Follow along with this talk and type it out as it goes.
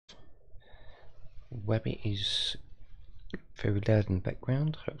Wabbit is very loud in the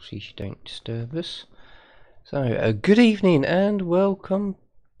background. Hopefully she don't disturb us. So, good evening and welcome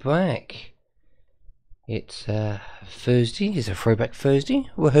back. It's Thursday. It's a throwback Thursday.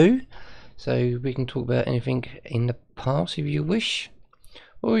 Woohoo! So we can talk about anything in the past if you wish,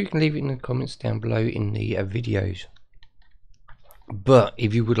 or you can leave it in the comments down below in the videos. But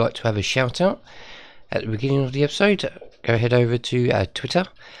if you would like to have a shout out at the beginning of the episode, go head over to Twitter,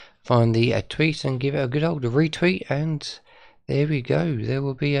 find the tweet and give it a good old retweet, and there we go. There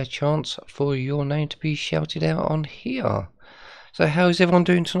will be a chance for your name to be shouted out on here. So how is everyone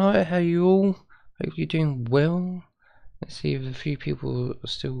doing tonight? How are you all? Hope you're doing well. Let's see if a few people are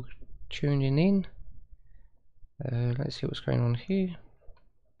still tuning in. Let's see what's going on here.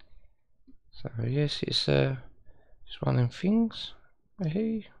 So yes, it's just one of them things.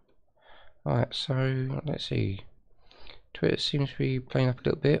 Hey. Alright, so let's see. Twitter seems to be playing up a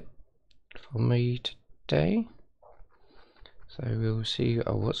little bit for me today. So we'll see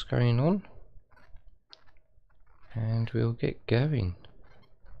what's going on. And we'll get going.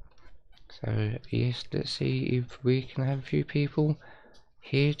 So yes, let's see if we can have a few people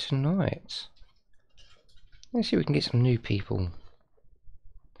here tonight. Let's see if we can get some new people.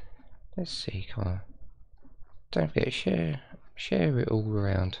 Let's see, come on. Don't forget to share it all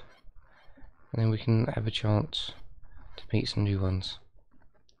around. And then we can have a chance to meet some new ones.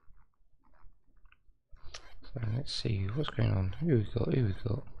 So let's see what's going on. Who we got?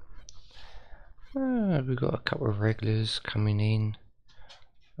 We've got a couple of regulars coming in.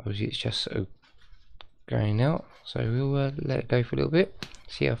 Obviously it's just going out, so we'll let it go for a little bit,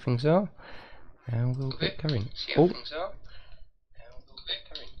 see how things are, and we'll get going.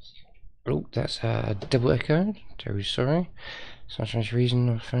 Oh, that's a double echo. Very sorry. For some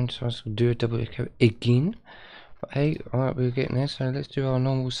reason my phone decides to do a double echo again. But hey, alright, we're getting there, so let's do our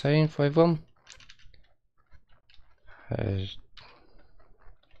normal saying for everyone. There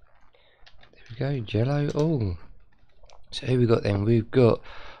we go, Jello. Oh, so who we got then? We've got,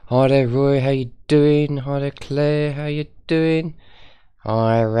 hi there Roy, how you doing? Hi there Claire, how you doing?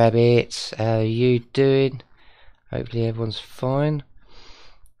 Hi Rabbit, how you doing? Hopefully everyone's fine.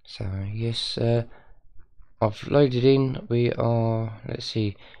 So yes, I've loaded in. We are, let's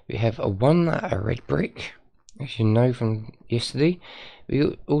see, we have a red brick, as you know from yesterday.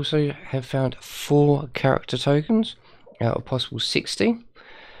 We also have found 4 character tokens out of possible 60.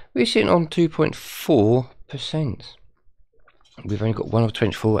 We're sitting on 2.4%. We've only got 1 of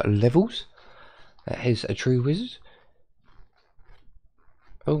 24 levels. That is a true wizard.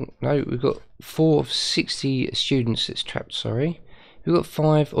 Oh no, we've got 4 of 60 students that's trapped, sorry. We've got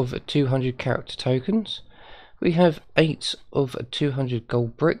 5 of 200 character tokens. We have 8 of 200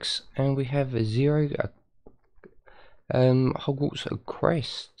 gold bricks, and we have 0 Hogwarts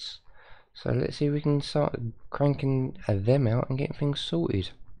crests. So let's see if we can start cranking them out and getting things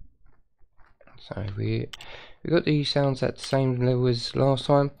sorted. So we got these sounds at the same level as last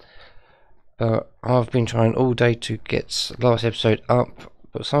time, but I've been trying all day to get last episode up,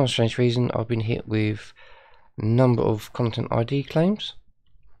 but for some strange reason I've been hit with a number of content ID claims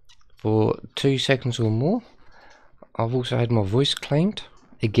for 2 seconds or more. I've also had my voice claimed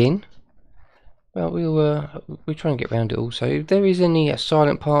again, but we'll try and get around it also. If there is any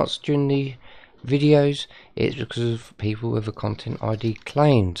silent parts during the videos, it's because of people with a content ID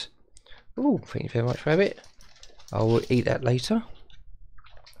claimed. Oh, thank you very much, Rabbit. I will eat that later.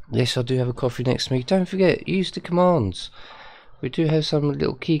 Yes, I do have a coffee next to me. Don't forget, use the commands. We do have some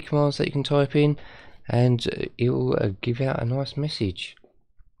little key commands that you can type in, and it will give out a nice message.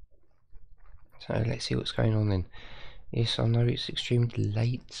 So let's see what's going on then. Yes, I know it's extremely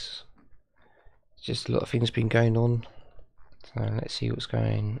late. Just a lot of things been going on. So let's see what's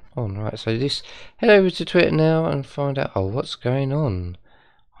going on. Right, so this, head over to Twitter now and find out what's going on.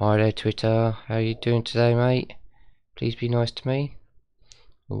 Hi there Twitter, how you doing today, mate? Please be nice to me.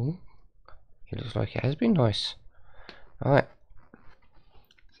 Oh, it looks like it has been nice. Alright,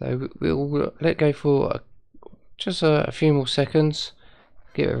 so we'll let go for just a few more seconds,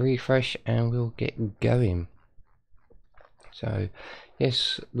 give it a refresh, and we'll get going. So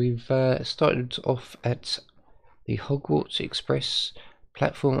yes, we've started off at the Hogwarts Express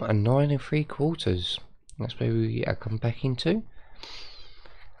platform at 9 3/4. That's where we come back into.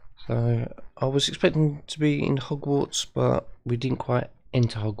 So I was expecting to be in Hogwarts, but we didn't quite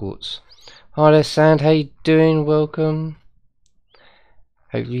enter Hogwarts. Hi there Sand, how you doing? Welcome.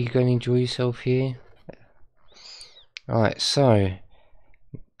 Hopefully you're going to enjoy yourself here. Alright, so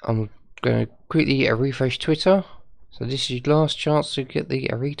I'm going to quickly refresh Twitter. So this is your last chance to get the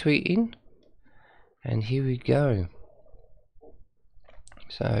retweet in. And here we go.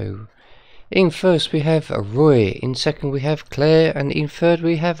 So In first we have Roy, in second we have Claire, and in third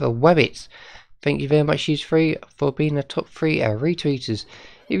we have Wabbit. Thank you very much, these three, for being the top 3 retweeters.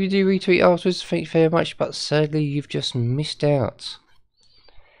 If you do retweet afterwards, thank you very much, but sadly you've just missed out.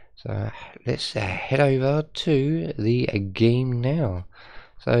 So let's head over to the game now.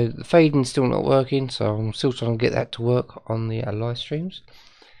 So the fading's still not working, so I'm still trying to get that to work on the live streams.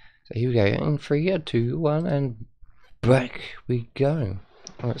 So here we go, in 3, 2, 1, and back we go.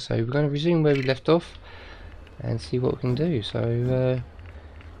 Right, so we're going to resume where we left off and see what we can do. So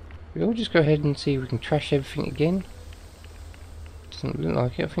we'll just go ahead and see if we can trash everything again. Doesn't look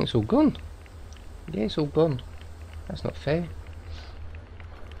like it. I think it's all gone. Yeah, it's all gone. That's not fair.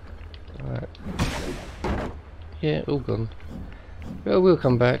 Right. Yeah, all gone. Well, we'll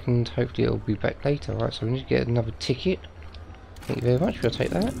come back and hopefully it'll be back later. Right, so we need to get another ticket. Thank you very much. We'll take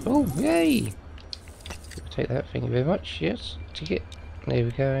that. Oh, yay! We'll take that. Thank you very much. Yes, ticket. There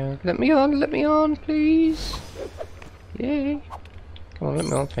we go. Let me on, please. Yay! Come on, let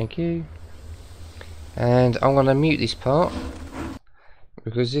me on. Thank you. And I'm gonna mute this part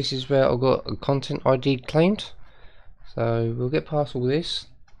because this is where I've got a content ID claimed. So we'll get past all this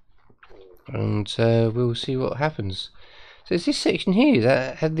and we'll see what happens. So it's this section here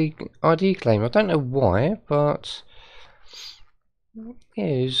that had the ID claim. I don't know why, but yeah,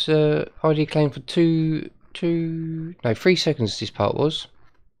 it's ID claim for 3 seconds this part was.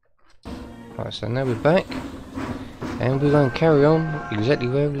 Right, so now we're back and we're going to carry on exactly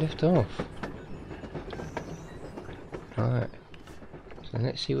where we left off. Right, so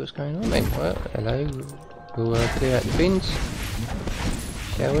let's see what's going on then. Well, hello, we'll clear out the bins.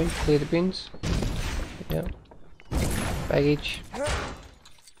 Shall we? Clear the bins? Yep. Baggage.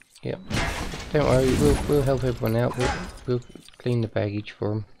 Yep. Don't worry, we'll help everyone out. We'll clean the baggage for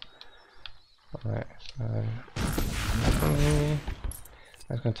them. Alright, so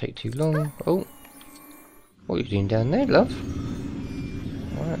that's going to take too long. Oh, what are you doing down there, love?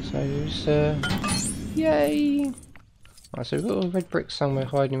 Alright, so it's yay! Alright, so we've got a red brick somewhere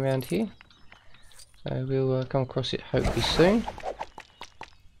hiding around here. So we'll come across it hopefully soon.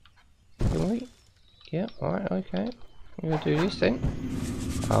 Can we? Yeah, alright, okay. We'll do this then.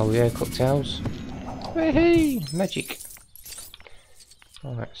 Oh yeah, cocktails. Hey, magic.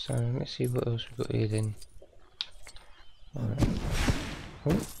 Alright, so let's see what else we've got here then. Alright.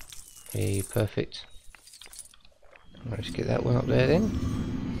 Oh, hey, perfect. Let's get that one up there then.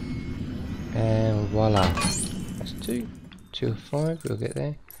 And voila. That's 2. 2 of 5, we'll get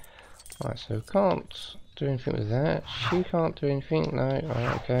there. Alright, so can't do anything with that. She can't do anything, no,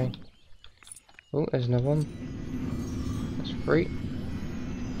 alright, okay. Oh, there's another one. That's 3.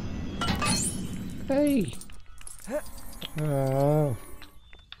 Hey! Oh.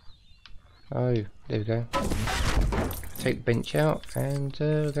 Oh, there we go. Take the bench out and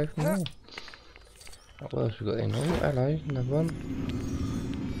go from there. What else we got in? Oh, hello, another one.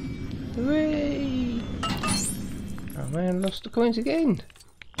 Hooray! Oh man, lost the coins again.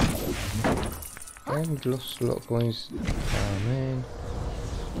 And lost a lot of coins. Oh man.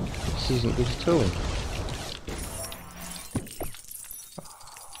 This isn't good at all. Oh,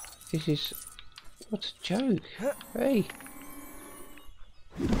 this is... what a joke. Hey!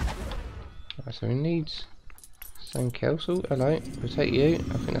 Right, so we need some council. Hello, we'll take you.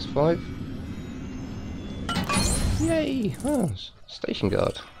 I think that's 5. Yay! Oh, station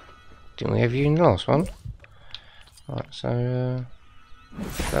guard. Didn't we have you in the last one? Right, so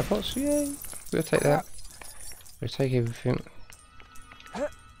that box, yay! We'll take that. We'll take everything.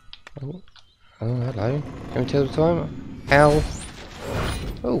 Oh, hello. Can we tell the time? Ow!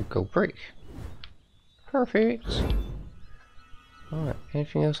 Oh, gold brick. Perfect. Alright,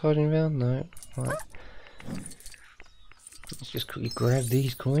 anything else hiding around? No. Right. Let's just quickly grab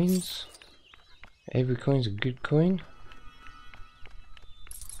these coins. Every coin's a good coin.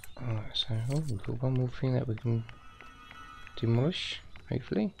 Alright, so we've got one more thing that we can demolish,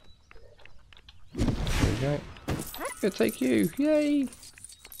 hopefully. There we go. Gonna take you! Yay!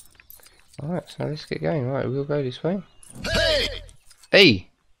 Alright, so let's get going. Right, we'll go this way. Hey! Hey!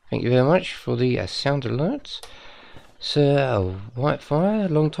 Thank you very much for the sound alerts. Sir Whitefire,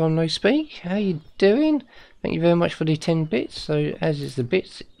 long time no speak. How you doing? Thank you very much for the 10 bits. So, as is the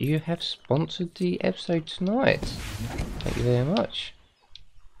bits, you have sponsored the episode tonight. Thank you very much.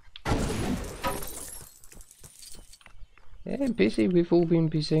 Yeah, busy. We've all been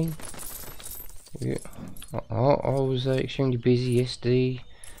busy. Yeah. I was extremely busy yesterday.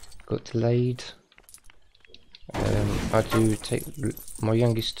 Got delayed. I had to take my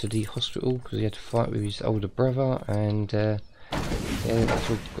youngest to the hospital because he had to fight with his older brother, and yeah, that's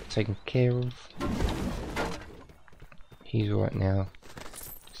all got taken care of. He's alright now.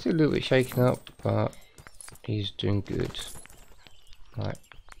 Still a little bit shaken up, but he's doing good. Right,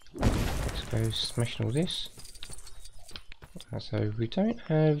 let's go smashing all this. So we don't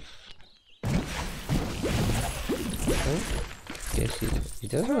have... Oh, yes,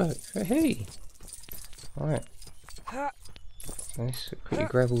 it does work. Hey! Right. So let's quickly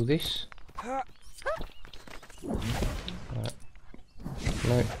grab all this. Right.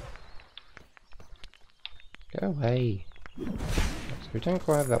 No. Go away. So we don't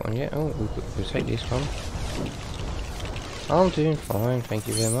quite have that one yet. Oh, we'll take this one. I'm doing fine, thank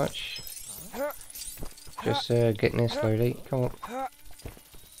you very much. Just getting there slowly. Come on.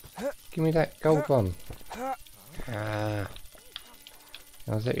 Give me that gold one. Ah.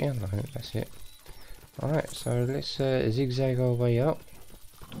 Oh, is that the end? I think that's it. Alright, so let's zigzag our way up.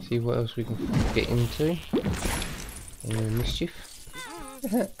 See what else we can get into. Any mischief.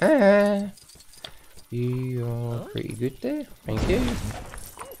 Ah. You are pretty good there. Thank you.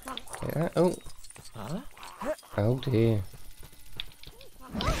 Take that. Oh. Oh dear.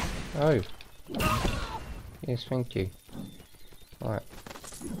 Oh. Yes, thank you. Right.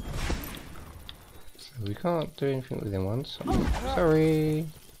 So we can't do anything with them ones. Sorry.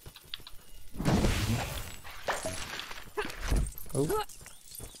 Oh.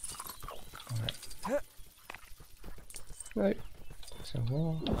 Right. No. So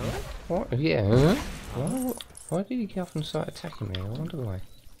what? What? Yeah. Why did he get off and start attacking me? I wonder why.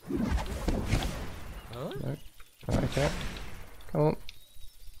 No. Right, okay. Come on.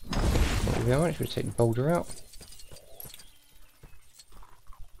 Thank you very much. We'll take the boulder out.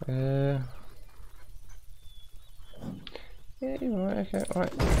 Yeah, right, okay,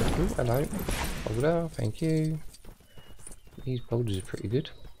 right. Ooh, hello. Boulder, thank you. These boulders are pretty good.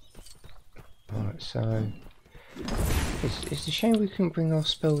 Alright, so... It's a shame we couldn't bring our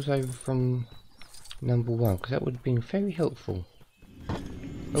spells over from number 1, because that would have been very helpful.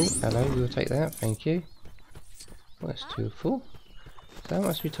 Oh, hello, we'll take that, thank you. Well, that's 2 of 4. So that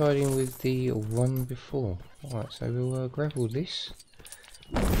must be tied in with the one before. Alright, so we'll grab all this.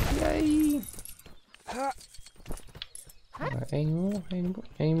 Yay! Right, any more?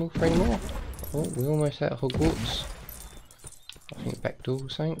 Any more? Oh, we're almost at Hogwarts. I think back door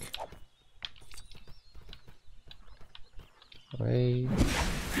sank. Away.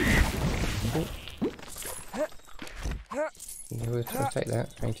 Oh. Yeah, we'll take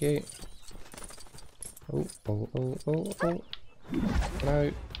that, thank you. Oh.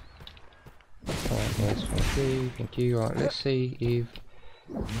 No. Right, yes, thank you. Right, let's see if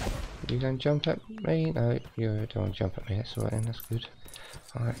you're going to jump at me. No, you don't want to jump at me. That's alright then, that's good.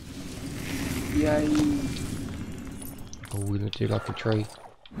 Alright. Yay! Oh, we're going to do like a tree.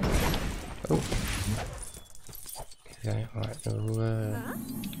 Oh. Okay, alright, we'll,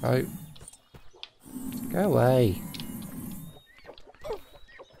 oh. Go away!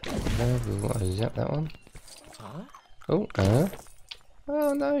 We'll zap that one. Oh,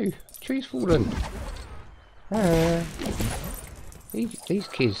 oh no! Tree's fallen! These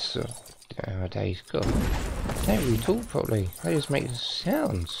kids nowadays, God, they don't really talk properly. They just make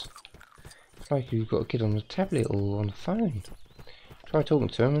sounds. It's like you've got a kid on a tablet or on the phone. Try talking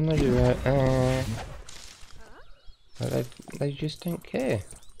to them and they do they just don't care.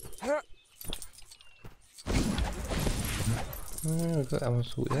 Oh, we've got that one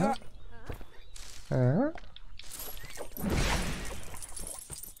sorted out.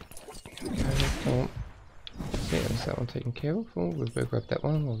 Okay, come on. That's that one taken care of. Oh, we'll go grab that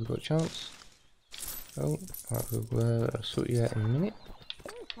one while we've got a chance. Oh, right, we'll sort you out in a minute.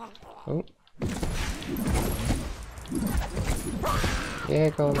 Oh. Yeah,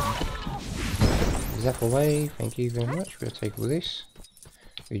 go on. Zap away, thank you very much. We'll take all this.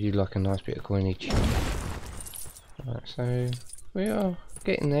 We do like a nice bit of coinage. Right, so we are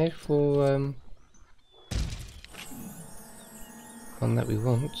getting there for one that we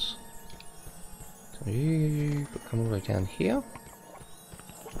want. So you come all the way down here.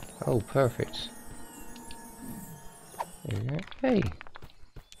 Oh, perfect. There we go. Hey!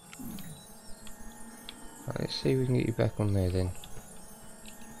 Right, let's see if we can get you back on there then.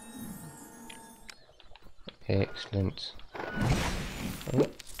 Excellent. Oh.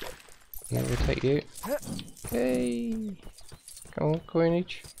 Yeah, we'll take you. Hey! Come on,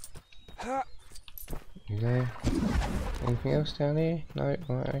 coinage. There you go. Anything else down here? No?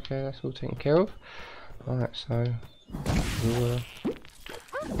 Right, okay, that's all taken care of. Alright, so we'll,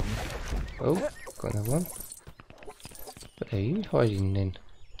 oh, got another one. But are you hiding then?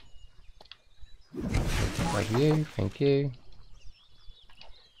 Grab you, thank you.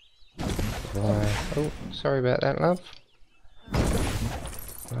 Right. Oh, sorry about that, love.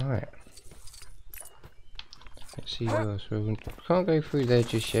 Right. Let's see what else. We can't go through there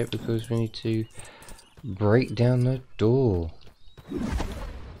just yet because we need to break down the door.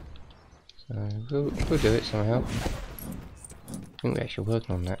 So we'll do it somehow. I think we're actually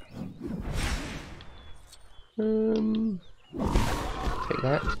working on that. Take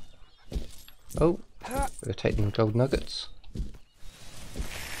that. Oh, we'll take them gold nuggets.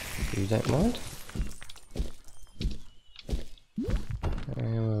 If you don't mind.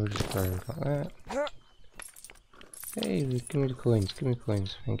 And we'll just throw it like that. Hey, give me the coins,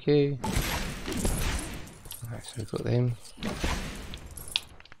 thank you. Alright, so we've got them.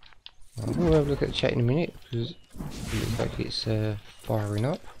 We'll have a look at the chat in a minute because it looks like it's firing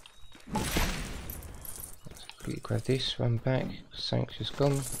up. Let's quickly grab this, run back, Sank's just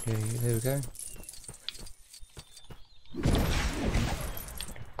gone. Yeah, there we go.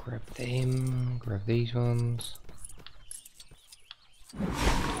 Grab them, grab these ones.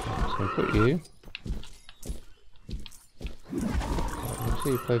 So we've got you. Let's see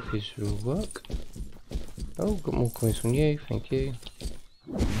if both of these will work. Oh, got more coins from you, thank you.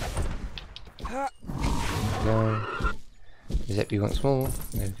 There we go. Zep you once more.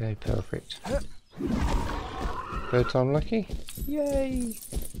 There we go, perfect. Third time lucky. Yay!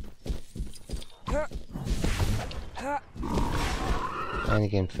 And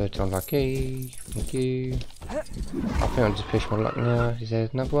again, third time lucky. Thank you. I think I'll just push my luck now. Is there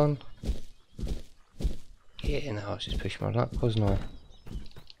another one? Yeah, no, I was just pushing my luck, wasn't I?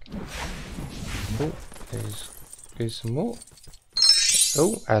 Oh, there's some more.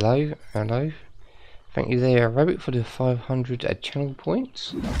 Oh, hello, hello. Thank you there, Rabbit, for the 500 channel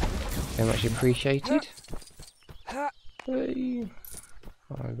points. Very much appreciated. Hey.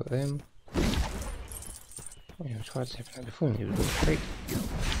 Oh, I got them. Yeah, I tried to have that before and it was a great.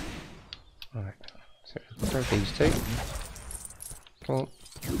 Alright, so we'll grab these two. Come on.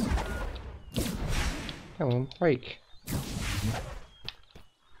 Come on, break.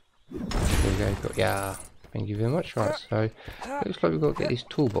 There we go, got ya. Thank you very much. Right, so looks like we've got to get this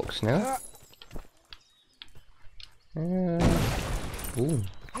toolbox now. Ooh,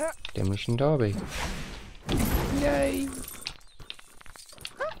 Demolition Derby. Yay!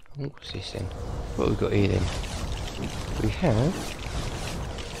 Oh, what's this then? What have we got here then? We have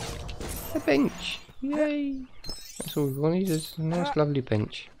a bench. Yay! That's all we wanted, is a nice lovely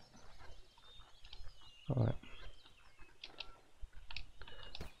bench. Alright.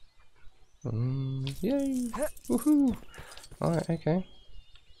 Yay! Woohoo! Alright, okay.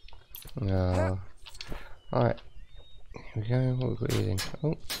 Alright. Here we go. What have we got here then?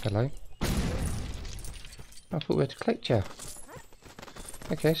 Oh, hello. I thought we had to collect you.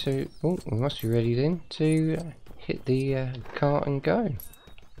 Okay, so we must be ready then to hit the cart and go.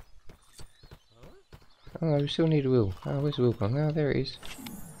 Oh no, we still need a wheel. Oh, where's the wheel gone? Oh, there it is.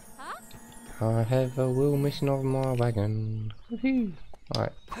 I have a wheel missing off my wagon. Woohoo!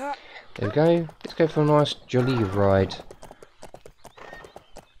 Alright, there we go. Let's go for a nice jolly ride.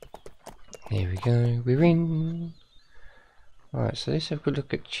 There we go, we're in. Alright, so let's have a good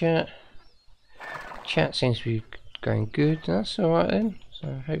look at chat. Chat seems to be going good. That's alright then. So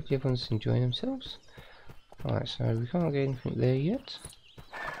hopefully everyone's enjoying themselves. Alright, so we can't get anything there yet.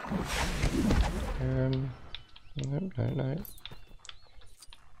 No.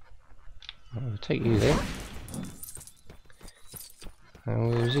 I'll take you there. And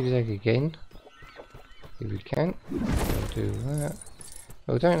we'll zigzag again. If we can. We'll do that.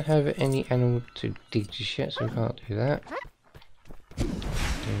 Well, we don't have any animal to dig just yet, so we can't do that.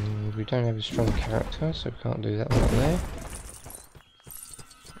 And we don't have a strong character, so we can't do that one there.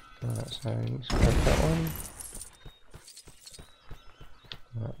 Right, so let's grab that one.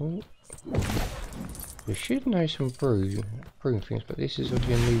 Right, we should know some brewing things, but this is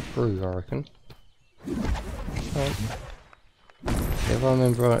obviously a new brew, I reckon. If I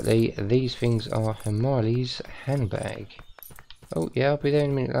remember rightly, these things are Hermione's handbag. Oh yeah, I'll be there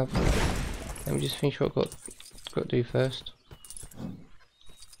in a minute, love. Let me just finish what I've got to do first.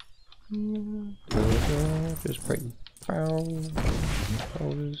 Just break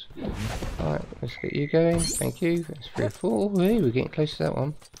shoulders. Alright, let's get you going. Thank you. That's 3 or 4. Hey, we're getting close to that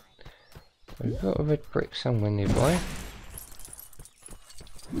one. We've got a red brick somewhere nearby.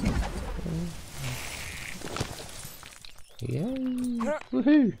 Yay!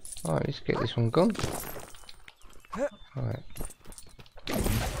 Woohoo! Alright, let's get this one gone. Alright.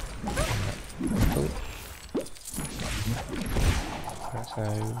 Cool. Right, so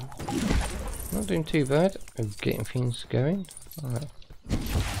not doing too bad. I'm getting things going. Alright.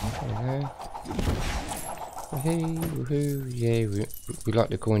 There we go. Hey, woohoo! Yeah, we like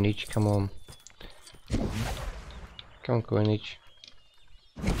the coinage. Come on. Come on, coinage.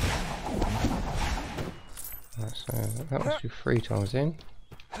 Right, so that must be 3 times then.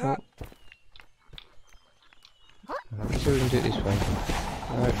 Oh. Right, let's see if we can do it this way.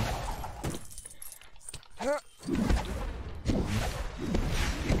 No.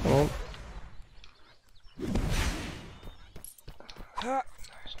 Come on.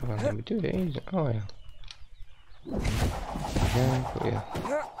 That's not going to let me do it, is it? Oh yeah. Yeah.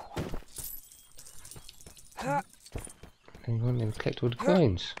 Then you want to collect all the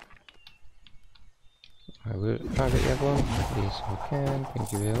coins. I will. Can I get the other one? Yes, I can.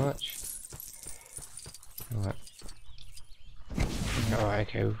 Thank you very much. Alright. Alright,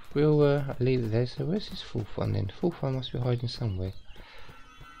 okay. We'll leave it there. So where's this 4th one then? 4th one must be hiding somewhere.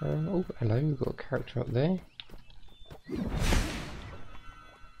 Oh, hello. We've got a character up there.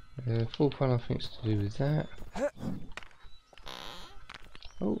 4th one I think is to do with that.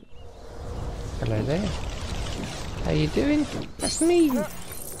 Oh. Hello there. How you doing? That's me!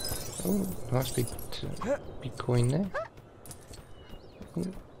 Oh, nice big coin there. Oh.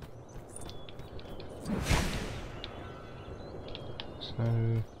 So...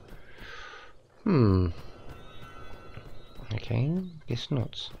 Okay, guess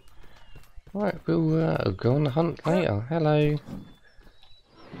not. Right, we'll go on the hunt later. Hello.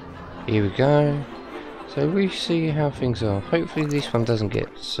 Here we go. So we see how things are. Hopefully this one doesn't get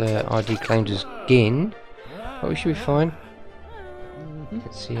ID claimed again. But we should be fine.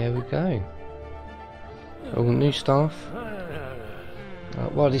 Let's see how we go. All new staff.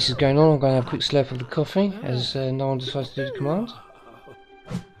 While this is going on, I'm going to have a quick slurp of the coffee as no one decides to do the command.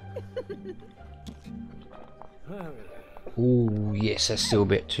 Ooh, yes, that's still a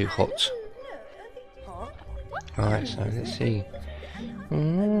bit too hot. Alright, so let's see.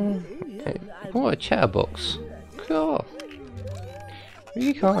 What a chatterbox. God.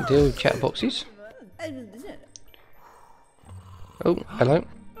 You can't deal with chatterboxes. Oh, hello.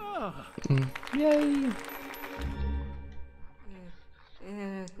 Yay.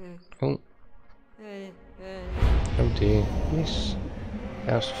 Oh. Oh dear. Yes.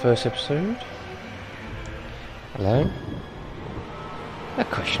 That was the first episode. Hello. A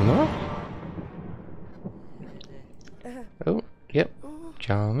question mark? Oh, yep.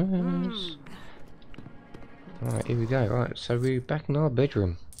 Charmers. Right, here we go. Right, so we're back in our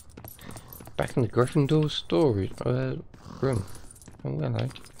bedroom. Back in the Gryffindor storage room. Oh, hello.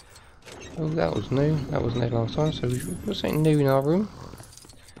 Oh, that was new. That wasn't there last time, so we've got something new in our room.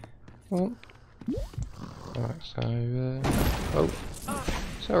 Oh. Right, so, oh.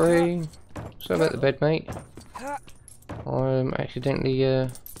 Sorry. Sorry about the bed, mate. I'm accidentally,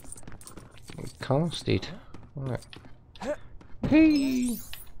 casted. Right. Hey!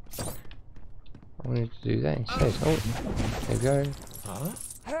 I wanted to do that instead. Oh, there we go.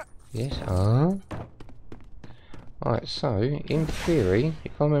 Yes, Alright, so, in theory,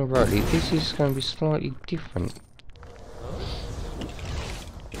 if I remember rightly, this is going to be slightly different.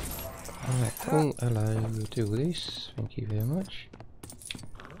 Alright, oh, hello, we'll do this. Thank you very much.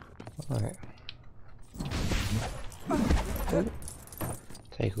 Alright. Oh.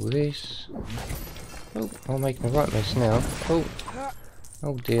 Take all this. Oh, I'm making a right mess now. Oh,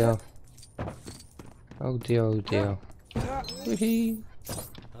 oh dear. Oh dear, oh dear. Whee!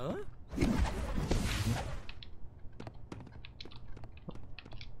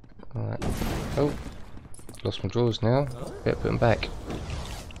 Alright. Oh, lost my drawers now. Better put them back.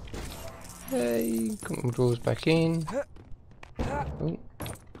 Hey, got my drawers back in. Oh,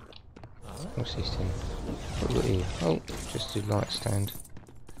 what's this thing? What have we got here? Oh, just a light stand.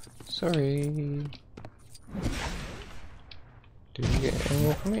 Sorry. Did we get any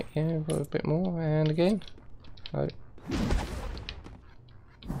more from it? Yeah, we've got a bit more, and again. Oh.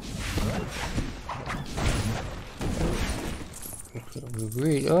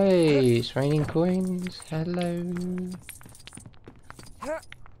 Really? Hey, it's raining coins. Hello.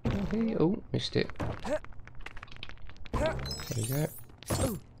 Okay. Oh, missed it. There we go.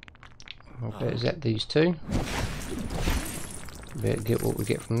 I'll better zap these two. Better get what we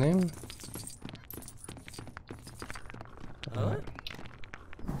get from them. Right.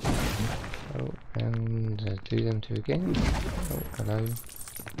 Oh, and do them two again. Oh, hello.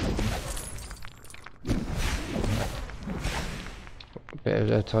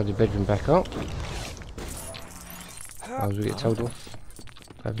 Better tidy the bedroom back up. Otherwise we get told off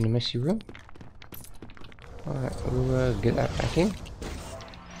for having a messy room. Alright, we'll get that back in.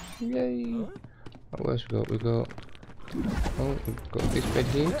 Yay! What else we got? We've got this bed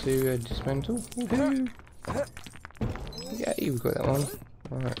here to dismantle. Woohoo! Yay, we've got that one.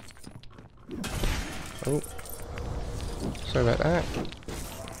 Alright. Oh. Sorry about that.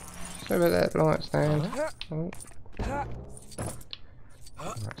 Sorry about that light stand. Oh.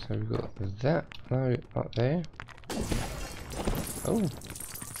 Right, so we've got that. No, up there. Oh.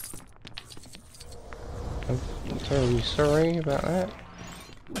 I'm terribly sorry about that.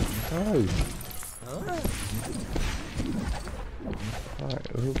 No.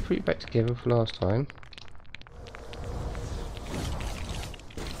 Right, we'll put it back together for last time.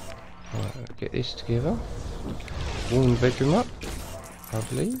 Right, I'll get this together. Warm the bedroom up, I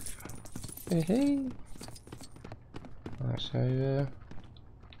believe. Hey. Right, so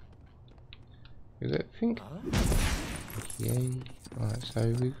we got everything. Yay. Right, so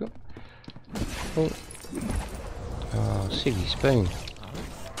we've got. Oh, silly spoon.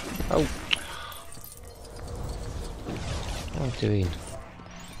 Oh. What am I doing?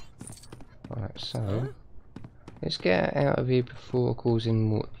 Right, so let's get out of here before causing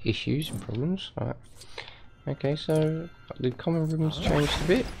more issues and problems. Right. Okay, so the common room's changed a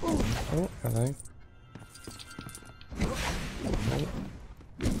bit. Oh, hello.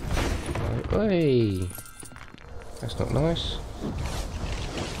 Oh, hey! That's not nice.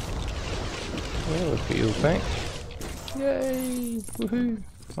 Yeah, we'll put you all back. Yay! Woohoo!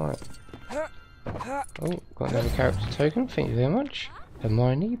 Right. Oh, got another character token, thank you very much.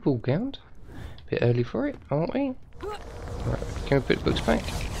 Hermione, ball gown. Bit early for it, aren't we? Right, can we put the books back?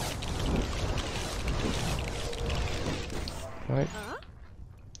 Right.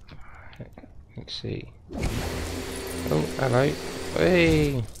 Let's see. Oh, hello.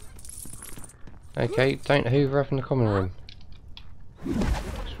 Hey! Okay, don't hoover up in the common room.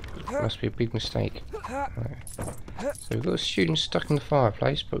 Must be a big mistake. Right. So we've got a student stuck in the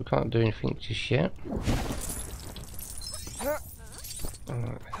fireplace, but we can't do anything just yet.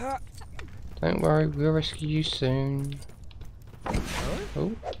 Right. Don't worry, we'll rescue you soon.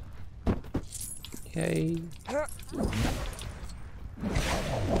 Oh. Yay.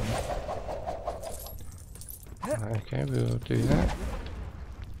 Right, okay, we'll do that.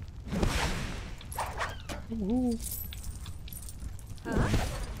 Ooh.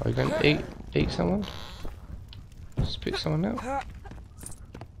 Are you going to eat someone? Spit someone out?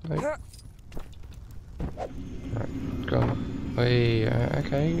 No. Right, go on. Hey,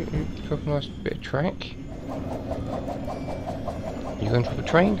 okay, drop a nice bit of track. You going for the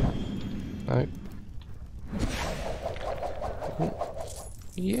train? No. Ooh.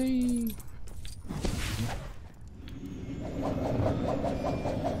 Yay!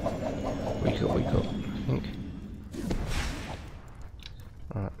 What we got, I think.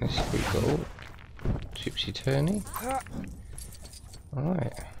 Alright, let's see what we got. Oh, tipsy turny.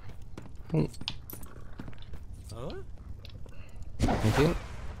 Alright. Again.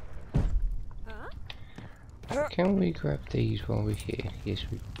 Can we grab these while we're here? Yes,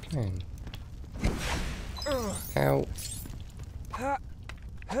 we can. Ow.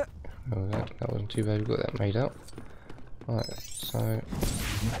 Oh, that wasn't too bad. We got that made up. Right, so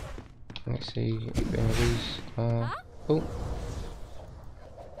let's see if any of these are. Oh.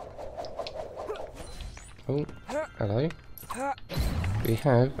 Oh, hello. We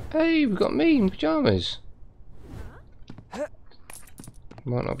have. Hey, we've got me in pyjamas.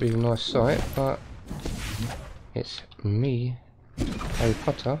 Might not be a nice sight, but it's me, Harry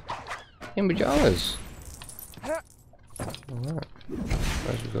Potter, in pyjamas. Alright.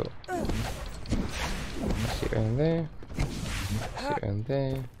 Where's we got? Sit around there. Sit around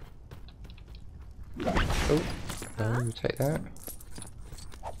there. Oh, no, we'll take that.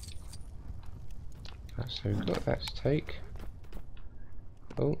 Right, so we've got that to take.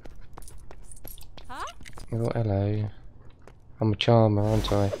 Oh. Oh, hello. I'm a charmer,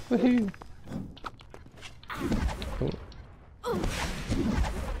 aren't I? Woohoo! Oh.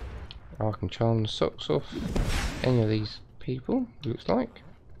 I can charm the socks off any of these people, looks like.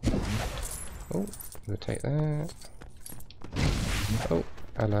 Oh, we'll take that. Oh,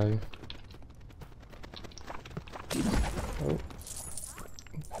 hello. Oh.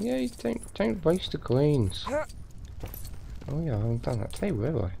 Yay, don't waste the coins. Oh yeah, I haven't done that table,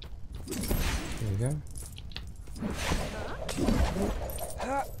 have I? There we go.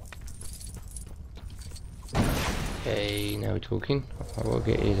 Okay, now we're talking. I will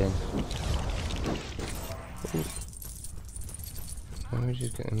get here then. Ooh. Let me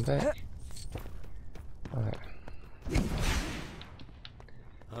just get them back. Alright.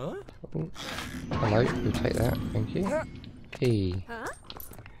 Oh. Hello, we'll take that, thank you. Hey.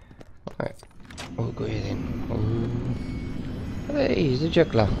 Alright, what we've got here then? Oh. Hey, he's a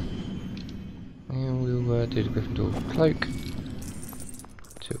juggler. And we'll do the Gryffindor cloak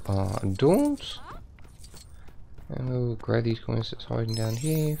to our dorms. And we'll grab these coins that's hiding down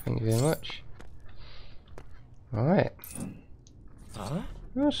here, thank you very much. Alright. Oh,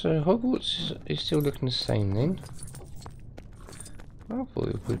 so Hogwarts is still looking the same then. I thought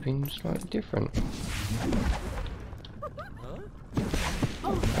it would have been slightly different.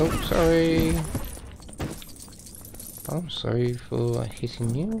 Oh, sorry. I'm sorry for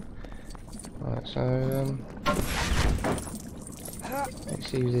hitting you. Right, so let's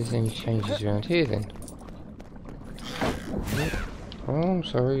see if there's any changes around here then. Oh, I'm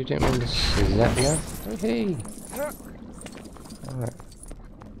sorry, didn't mean to slap you. Oh, hey. Alright.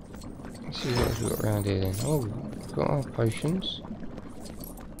 Let's see what we've got around here then. Oh, we've got our potions.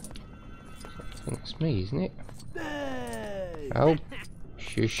 I think it's me, isn't it? Oh,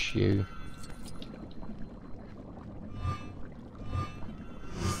 shush you.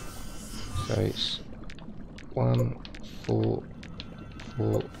 So it's 1, 4,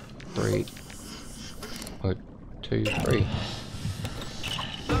 4, 3, 2, 3.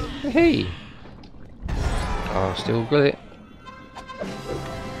 Hey! Oh, still got it.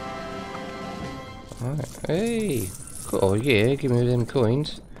 Alright, hey! Oh yeah, give me them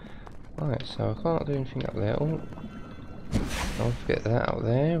coins. Right, so I can't do anything up there. Oh, don't forget that up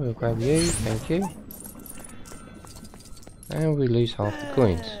there. We'll grab you, thank you. And we lose half the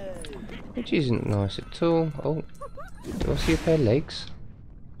coins, which isn't nice at all. Oh, do I see a pair of legs?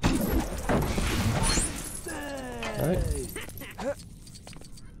 No.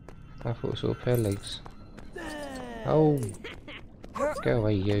 I thought I saw a pair of legs. Oh, go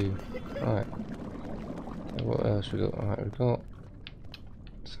away you. Right. So what else we got? Right, we've got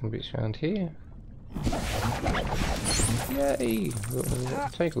some bits around here. Yay! We'll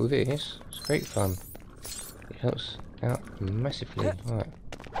take all this. It's great fun. It helps out massively. Right.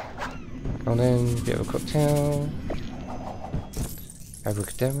 And then a bit of a cocktail.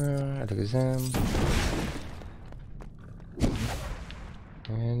 Abracadabra, alakazam.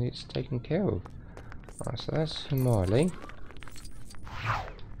 And it's taken care of. Right, so that's Himali.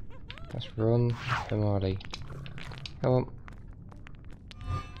 That's Ron Himali. Come on.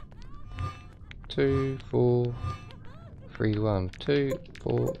 2, 4, 3, 1. 2,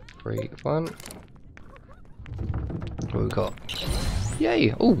 4, 3, 1. What have we got?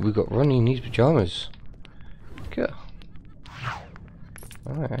 Yay! Oh, we got Ronnie in his pajamas. Good.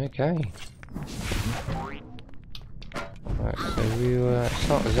 Alright, okay. Right, so we'll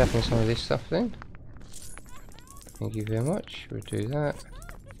start zapping some of this stuff then. Thank you very much. We'll do that.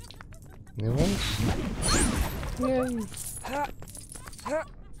 New ones. Yay!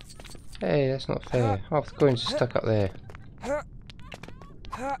 Hey, that's not fair. Half the coins are stuck up there.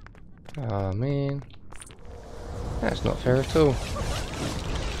 Oh man. That's not fair at all.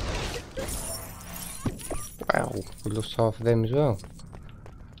 Wow, we lost half of them as well.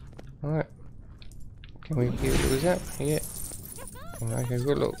 Alright. Can we get rid of that? Yeah. Okay, we've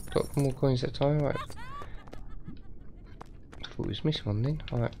got a lot more coins that time. Right. I thought we was missing one then.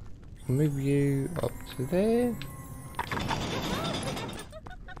 Alright. Move you up to there.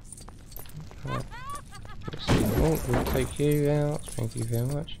 Right. Let's see. Oh, we'll take you out. Thank you very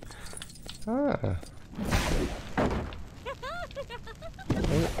much. Ah.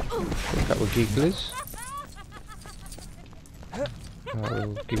 Oh, a couple of gigglers. Right,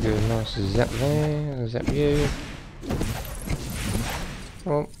 we'll give you a nice zap there. Zap you.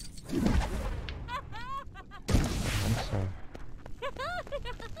 Oh. So.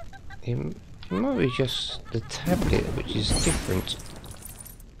 It might be just the tablet which is different.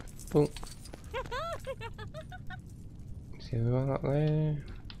 Oh. See the one up there?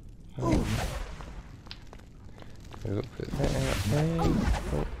 Oh. We'll put that out there.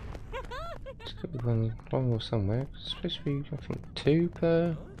 Oh. It's got to be one more somewhere. It's supposed to be, I think, two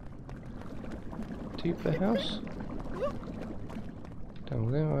per house.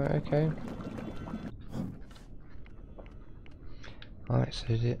 Down there, right, okay. Alright, so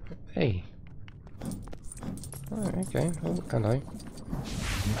the hey. Alright, okay. Oh, hello.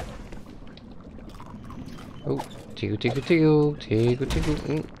 Oh, tickle, tickle, tickle, tickle,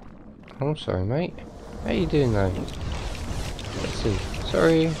 tickle. Oh, I'm sorry, mate. How you doing though? Let's see.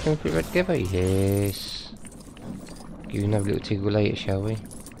 Sorry, can we put it back together? Yes. Give you another little tickle later, shall we?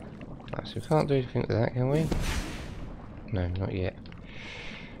 Right, so we can't do anything with that, can we? No, not yet.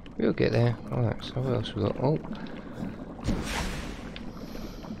 We'll get there. Alright, so what else we got? Oh.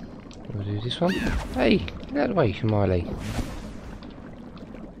 We'll do this one. Hey, get out of the way, Shimali.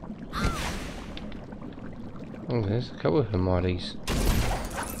 Oh, there's a couple of Himalis.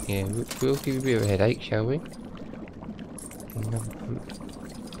 Yeah, we'll give you a bit of a headache, shall we?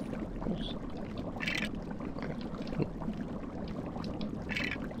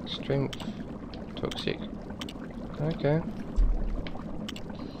 Strength. Toxic. Okay.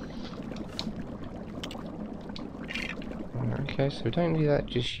 Okay, so we don't need that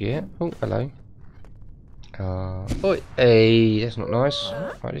just yet. Oh, hello. Oh, hey, that's not nice.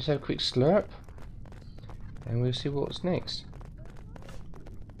 Right, let's have a quick slurp. And we'll see what's next.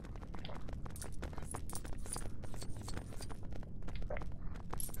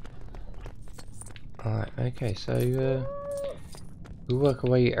 Alright, okay, so we'll work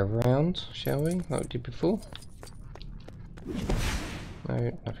our way around, shall we? Like we did before.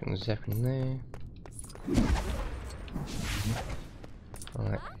 No, nothing was happening there.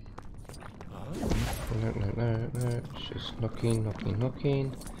 Alright. No, it's just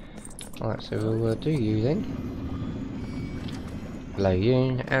knocking. Alright, so we'll do you then. Blow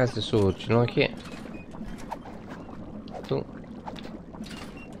you. How's the sword? Do you like it? Cool.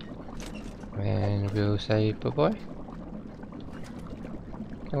 And we'll say bye-bye.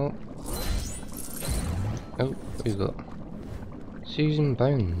 Oh. Oh, what we got? Susan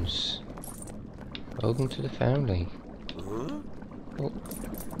Bones. Welcome to the family. Oh.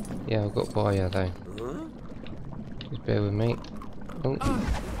 Yeah, I've got by you though. Just bear with me. Oh.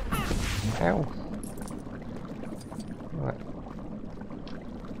 Ow. Right.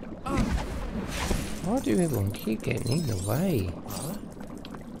 Why do everyone keep getting in the way?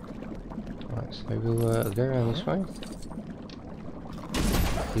 Right, so we'll go around this way.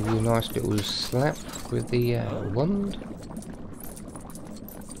 Give you a nice little slap with the wand.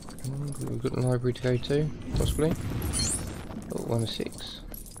 We've got the library to go to, possibly. Oh, 1 of 6.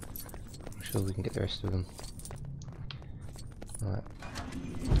 I'm sure we can get the rest of them. Right.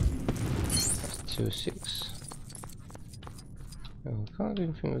 That's 2 of 6. Oh, we can't do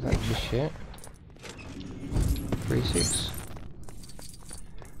anything with that just yet. 3 of 6.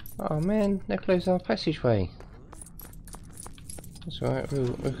 Oh man, they closed our passageway. That's alright,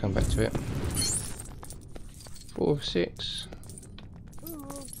 we'll come back to it. 4 of 6.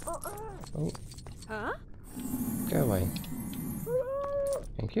 Oh. Go away.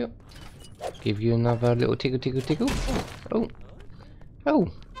 Thank you. Give you another little tickle. Oh. Oh.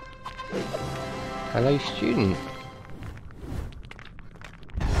 Hello, student.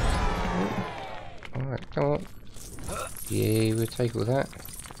 Oh. Alright, come on. Yeah, we'll take all that.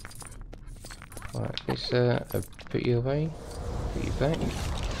 Alright, let's put you away. Put you back.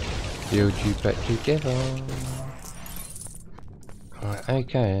 Build you back together. Alright,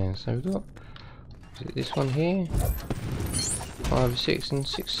 okay, so we've got this one here. 5 of 6 and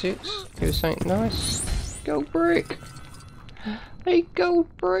 6 6. Give us something nice. Gold brick! A gold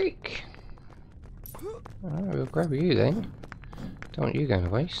brick! Alright, we'll grab you then. Don't want you going to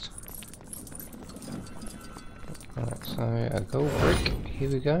waste. Alright, so a gold brick. Here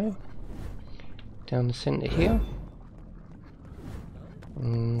we go. Down the centre here.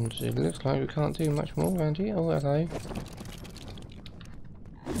 And it looks like we can't do much more around here. Oh, hello.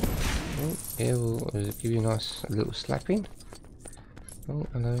 Oh, yeah, we'll give you a nice little slapping. Oh,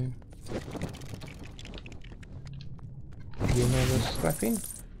 hello. Give you another slapping.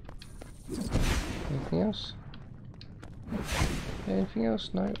 Anything else? Anything else?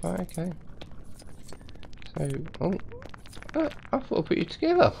 No? Right, okay. So, oh. I thought I put you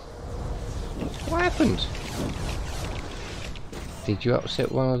together. What happened? Did you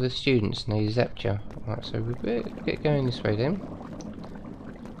upset one of the students and they zapped you? Right, so we better get going this way then.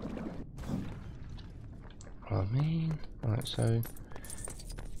 Oh man. Right, so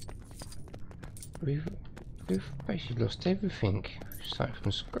we've basically lost everything. Starting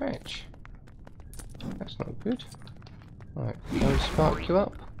from scratch. That's not good. Right, can we spark you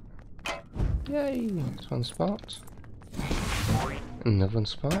up? Yay! That's one sparked. Another one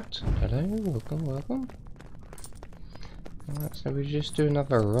sparked. Hello, welcome. Alright, so we just do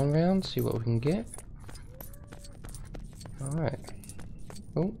another run round, see what we can get. Alright.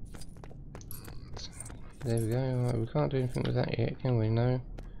 Oh. There we go. Alright, we can't do anything with that yet, can we? No.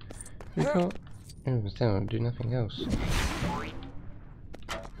 We can't. Oh, still do nothing else.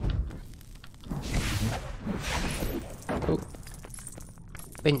 Oh.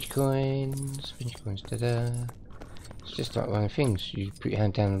 Bench coins, da-da. It's just like one of the things. You put your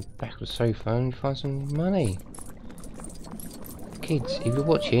hand down the back of the sofa and you find some money. Kids, if you're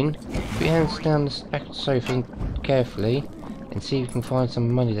watching, put your hands down the back of the sofa carefully and see if you can find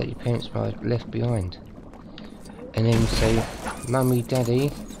some money that your parents might have left behind. And then say, Mummy,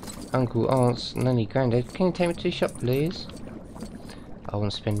 Daddy, Uncle, Aunts, Nanny, Grandad, can you take me to the shop please? I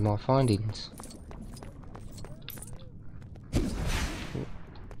want to spend my findings.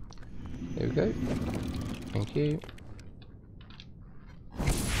 There we go. Thank you.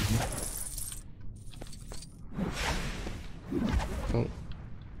 Oh.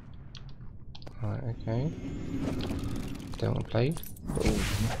 Right, okay. Don't want to play. Oh,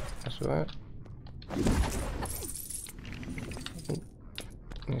 that's alright. Oh.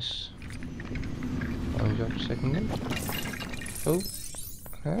 Yes. thumbs up a second then. Oh,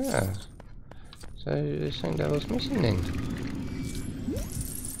 ah. So there's something that was missing then.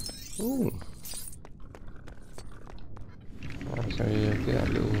 Ooh. Right, so we get that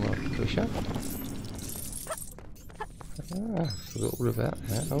little pusher. Ah, forgot all about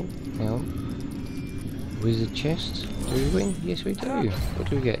that. Oh, hang on. Wizard chest. Do we win? Yes, we do. What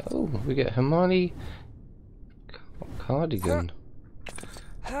do we get? Oh, we get Hermione cardigan.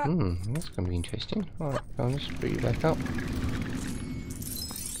 That's going to be interesting. Alright, let's put you back up.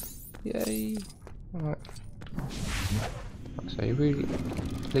 Yay! Alright. So we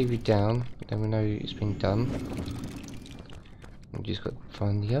leave it down, then we know it's been done. We just got to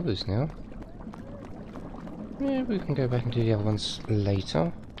find the others now. Yeah, we can go back and do the other ones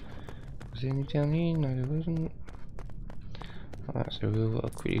later. Was there any down here? No, there wasn't. Alright, so we'll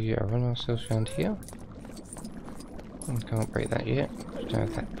quickly run ourselves around here. Can't break that yet. Don't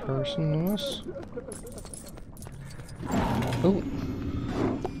have that person on us. Oh!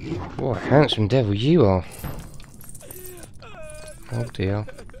 What a handsome devil you are! Oh dear.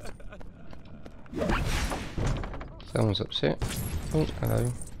 Someone's upset. Oh,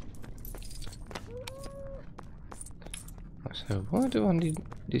 hello. So why do I need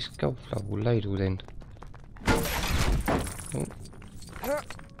this golf club or ladle then? Oh.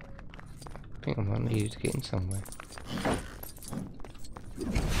 I think I might need it to get in somewhere.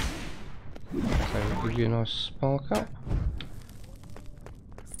 So we'll give you a nice spark up.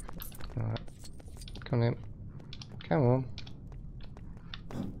 Alright. Come on. Come on.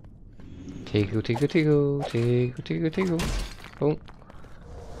 Tickle, tickle, tickle, tickle, tickle, tickle. Oh.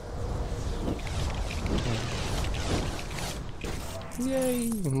 Yay!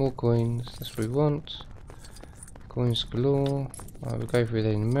 More coins. That's what we want. Coins galore. Right, we'll go through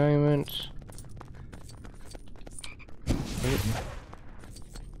that in a moment.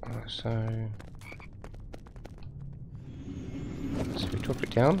 Right, so we drop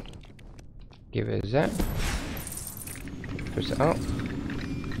it down. Give it a zap. Push it up.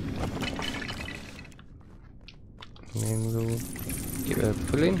 And then we'll give it a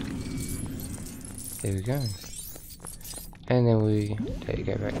pull in. There we go. And then we let it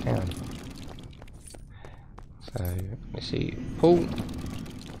go back down. So let's see. Pull.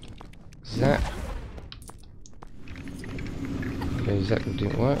 Zap. Okay, zap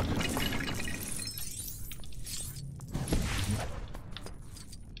didn't work.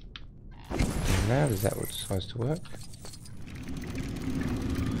 And now the zap decides to work.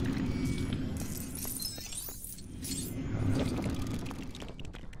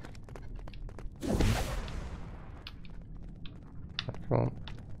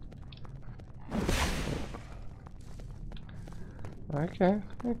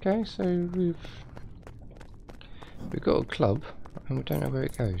 Okay, so we've got a club and we don't know where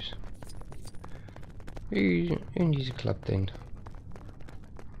it goes. Who needs a club then?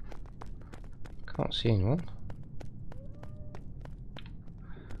 Can't see anyone.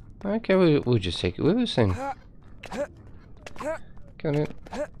 Okay, we'll just take it with us then. Got it.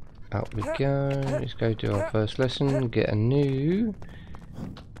 Out we go. Let's go do our first lesson. Get a new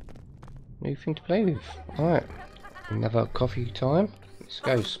thing to play with. Alright. Another coffee time. Let's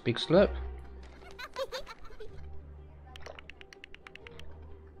go, big slurp.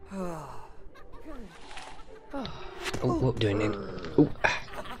 Oh, what are we doing then? Oh,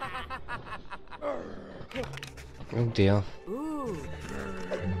 oh dear.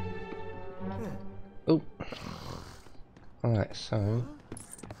 Oh. Alright, so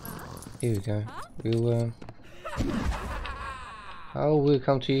here we go. We'll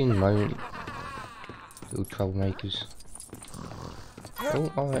come to you in a moment. Little troublemakers. Oh,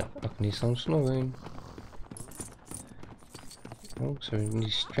 alright, I can hear some snoring. Oh, so we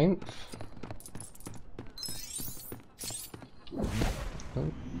need strength.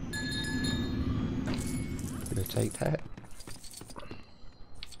 Oh. Gonna take that.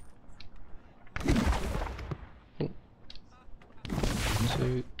 Oh.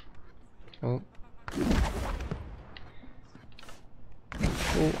 2. Oh.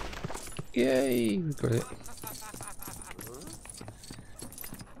 Oh. Yay! We got it.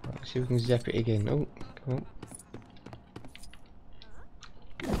 Right, see if we can zap it again. Oh, come on.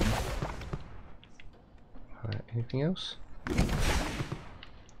 Alright, anything else?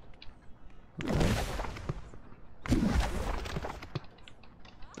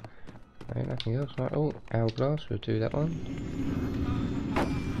 Okay, nothing else. Right, oh, hourglass, we'll do that one.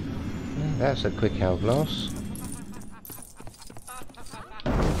 Yeah, that's a quick hourglass.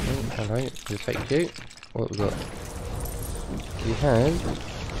 Hello, we'll take you. What have we got? We have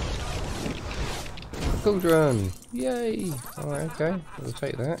a cauldron! Yay! Alright, okay, we'll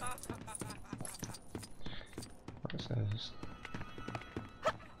take that.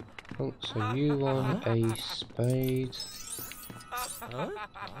 Oh, so you want a spade. There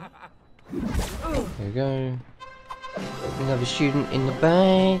we go. Another student in the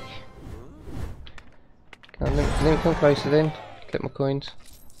bag. Let me come closer then. Collect my coins.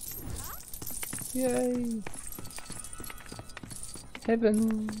 Yay!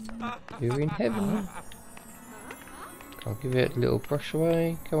 Heaven! You're in heaven. I'll give it a little brush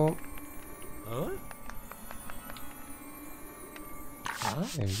away. Come on.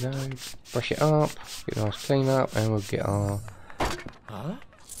 There we go. Brush it up. Get a nice clean up, and we'll get our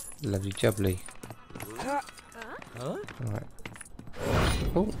lovely jubbly. Right.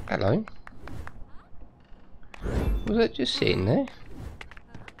 Oh, hello. Was that just sitting there?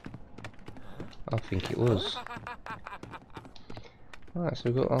 I think it was. Right, so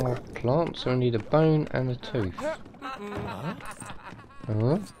we've got our plant, so we need a bone and a tooth.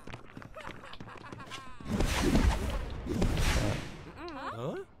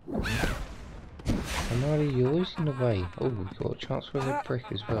 Amari, you're always in the way. Oh, we've got a chance for a brick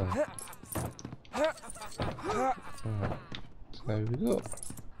as well. Right, so we've got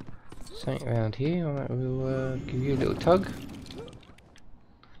something around here. Alright, we'll give you a little tug.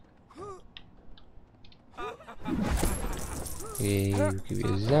 Yeah, we'll give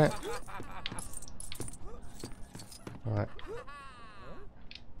you a zap. Right.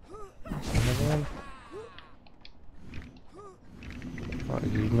 Another one. Right,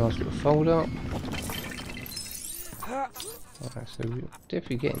 we'll give you a nice little fold up. Alright, so we're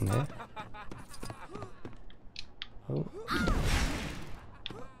definitely getting there. Oh.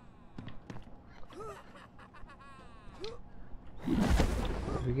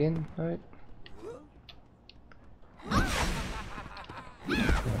 Again, right.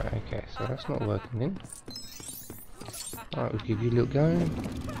 Right, okay, so that's not working then. Alright, we'll give you a little go.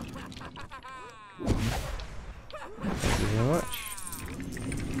 Thank you very much.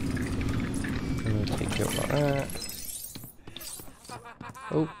 And we'll take you up like that.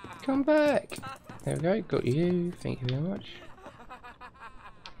 Oh, come back! There we go, got you. Thank you very much.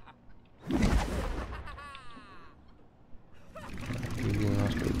 Give you a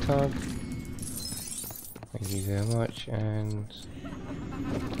nice little tug. Thank you very much, and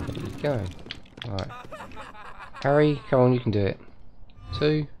there you go. Alright. Harry, come on, you can do it.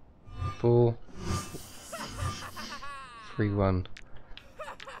 2, 4, 3, 1.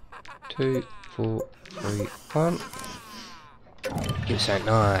 2, 4, 3, 1. Give so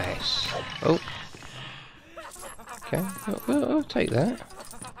nice. Oh. Okay, I'll take that.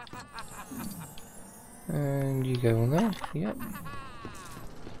 And you go on there. Yep.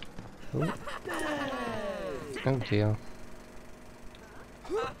 Oh, oh dear.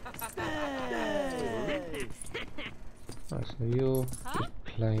 Right, so you're just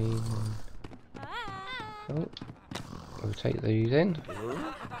plain. Oh, we'll take these in.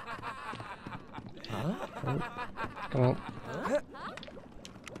 Oh, come on.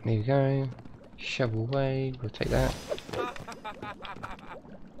 There you go. Shovel away. We'll take that.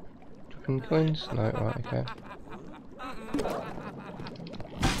 Dropping coins? No, right, okay.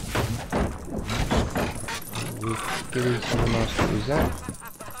 We'll give you some nice little zap.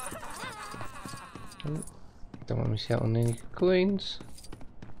 Oh, don't want to miss out on any coins.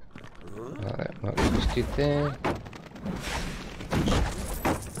 Like that, like we just did there.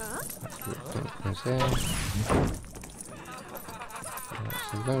 Coins there. Right,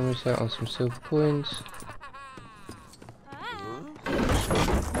 so we're going to miss out on some silver coins.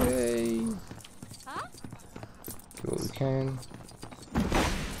 Yay! Do what we can.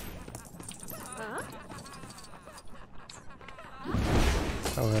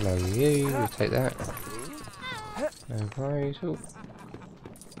 Oh, hello, you. We'll take that. No worries. Oh.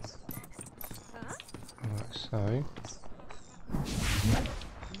 Alright, so.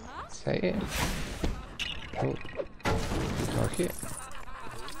 Take it. Oh. Like it.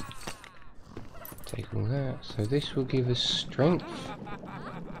 Take all that. So this will give us strength.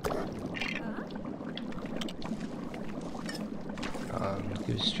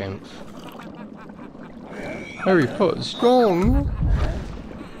 Give us strength. Harry Potter strong!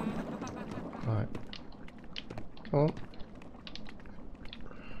 Right. Come on.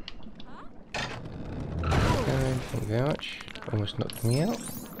 Okay, thank you very much. Almost knocked me out.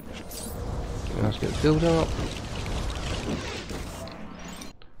 Get a nice little build up.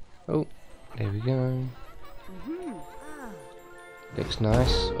 Oh, there we go. Looks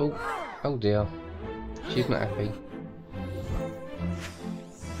nice. Oh, oh dear. She's not happy.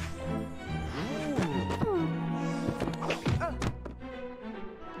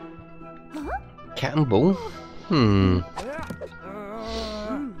 Cat and ball?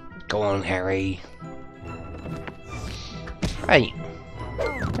 Go on, Harry. Hey!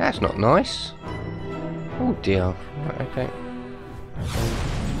 That's not nice. Oh dear. Right, okay.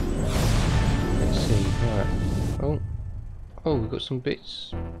 Let's see. Right. Oh. Oh, we've got some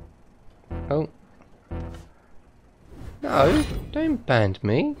bits. Oh. No, don't ban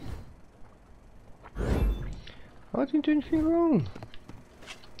me. I didn't do anything wrong.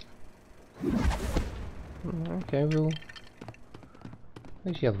 Okay, well.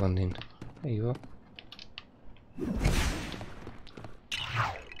 Where's the other one then? There you are.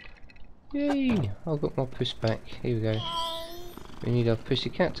 Yay! I've got my puss back. Here we go. We need our pussy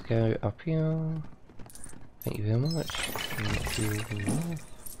cat to go up here. Thank you very much.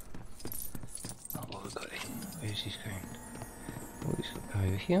 Oh, what have we got in? Where's this going? Oh, it's got to go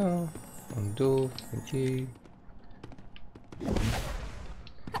over here. On the door. Thank you.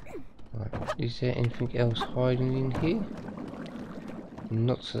 Right. Is there anything else hiding in here?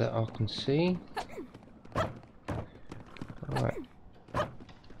 Not so that I can see. Right.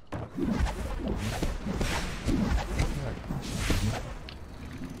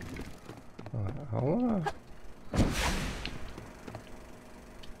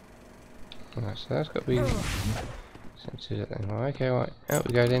 Right, so that's got to be censored then. Right, okay, right, out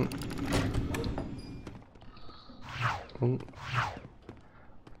we go then. Ooh.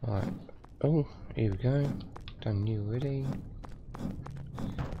 Right, oh, here we go. Done new already.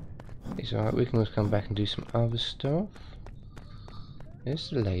 It's alright, we can always come back and do some other stuff. There's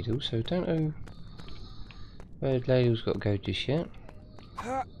the ladle, so don't know where the ladle's got to go just yet.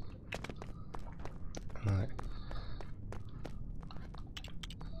 Right.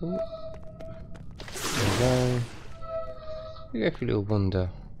 Ooh. There we go. We go for a little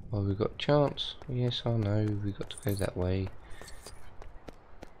wander. Well, we've got chance. Yes, I know. We've got to go that way.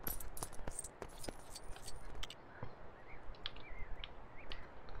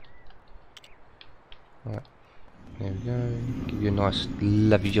 Right. There we go. Give you a nice,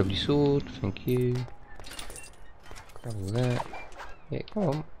 lovely, jubbly sword. Thank you. Grab all that. Yeah, come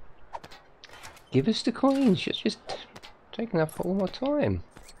on. Give us the coins. You're just taking up all my time.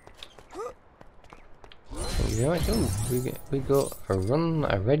 Thank you very much. Oh, we got a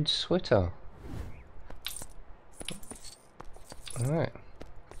red sweater. Alright.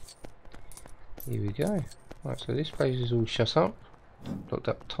 Here we go. Right, so this place is all shut up. Locked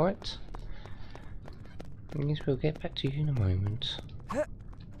up tight. I guess we'll get back to you in a moment. Alright,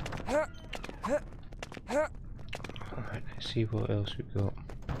 let's see what else we've got.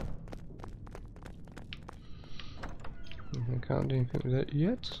 I can't do anything with that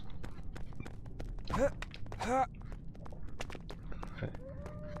yet. Right.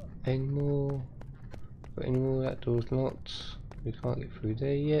 Any more? Got any more? That door's locked. We can't get through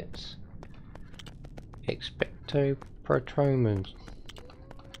there yet. Expecto Protromans.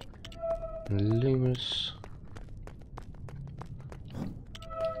 Luminous. I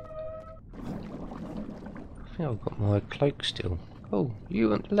think I've got my cloak still. Oh, you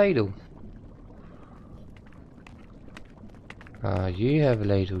want the ladle? Ah, you have a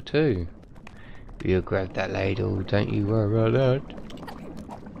ladle too. You'll grab that ladle, don't you worry about that.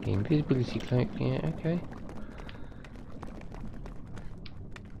 The invisibility cloak, yeah, okay.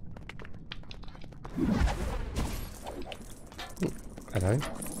 Ooh, hello.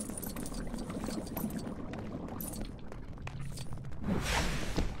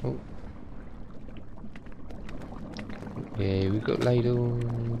 Oh. Yeah, we've got ladle.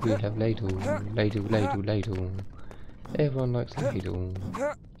 We have ladle. Ladle, ladle, ladle. Everyone likes ladle.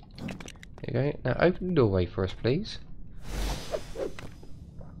 There you go. Now open the doorway for us, please.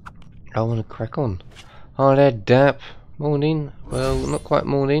 I want to crack on. Hi there, Dap. Morning. Well, not quite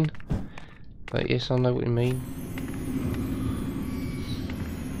morning. But yes, I know what you mean.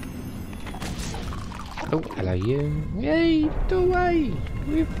 Oh, hello you. Yay, doorway.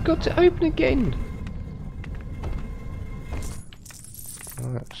 We've got to open again.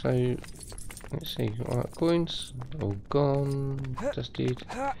 Alright, so let's see. Alright, coins all gone, dusted.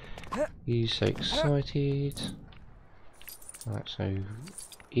 He's so excited. Alright, so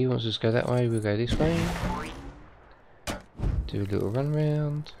he wants us to go that way, we'll go this way. Do a little run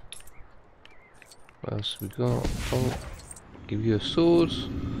round. What else we got? Oh, give you a sword.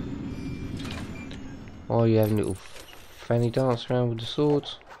 Oh, you have a little fanny dance around with the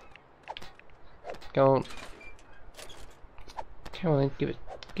swords. Go on. Come on, give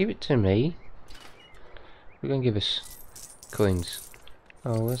it to me. We're gonna give us coins.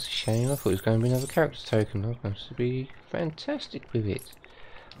 Oh, that's a shame. I thought it was going to be another character token. I was going to be fantastic with it.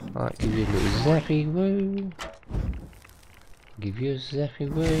 Alright, give you a little zappy woo. Give you a zappy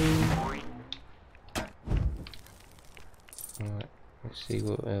woo. Alright, let's see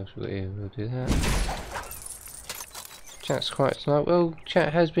what else we got here. We'll do that. Chat's quiet tonight. Well,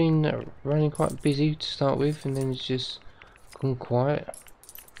 chat has been running quite busy to start with, and then it's just gone quiet.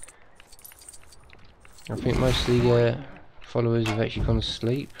 I think most of the followers have actually gone to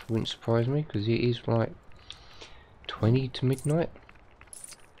sleep. Wouldn't surprise me, because it is like 20 to midnight.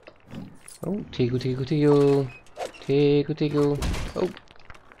 Oh, tickle, tickle, tickle. Tickle, tickle. Oh.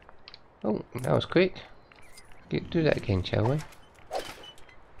 Oh, that was quick. Do that again, shall we?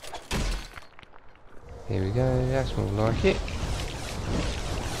 Here we go, that's more like it.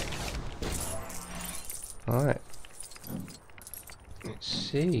 Alright. Let's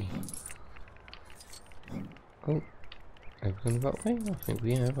see. Oh, have we gone the right way? I think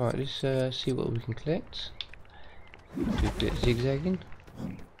we have. Right, let's see what we can collect. Do a bit of zigzagging.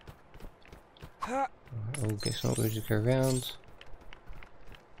 Right, oh, guess not, we'll just go round.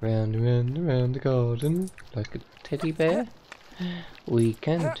 Round and round and round the garden. Like a teddy bear. We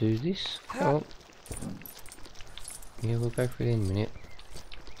can do this. Oh. Yeah, we'll go for it in a minute.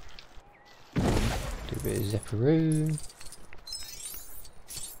 Do a bit of zapparoo.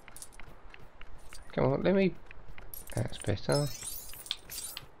 Come on, let me... That's better.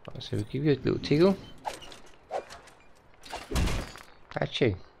 Right, so we'll give you a little tickle.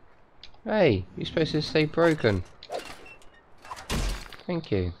 Achoo. Hey, you're supposed to stay broken.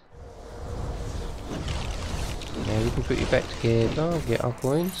 Thank you. Now we can put you back together, get our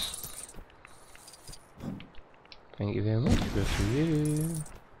coins. Thank you very much. Go for you.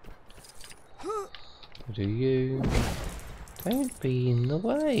 I'll do you. Don't be in the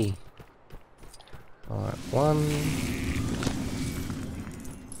way. Alright, 1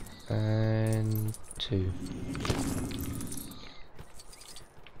 and 2.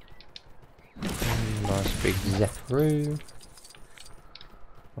 And nice big zapparoo.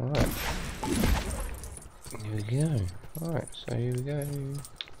 Alright. Here we go. Alright, so here we go.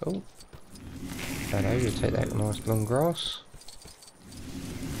 Oh. Hello, we'll take that nice long grass.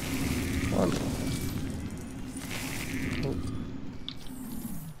 1. Oh.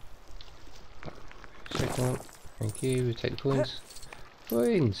 Second one. Thank you, we'll take the coins.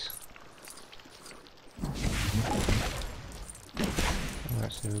 Coins!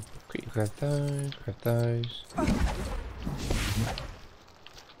 Alright, so we'll quickly grab those,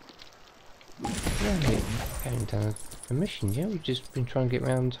 Right, going down a mission, yeah? We've just been trying to get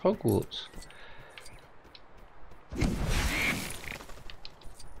around Hogwarts.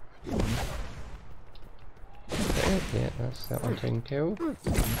 Yeah, that's that one taken care of.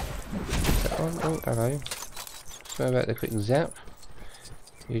 That one, oh, hello. Sorry about the quick zap.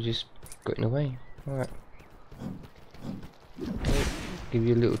 You just got in the way. Alright. Give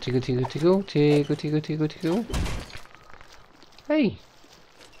you a little tickle, tickle, tickle, tickle, tickle, tickle, tickle. Hey!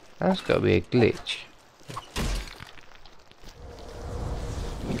 That's got to be a glitch.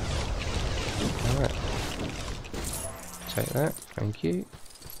 Alright. Take that, thank you.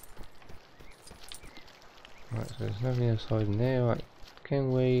 Right, so there's nothing else hiding there. Right,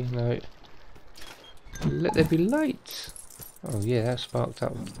 can we? No. Let there be lights! Oh yeah, that sparked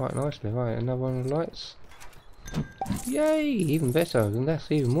up quite nicely. Right, another one of the lights. Yay! Even better, and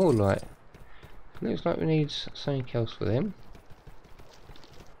that's even more light. Looks like we need something else for them.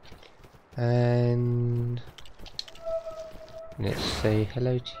 And let's say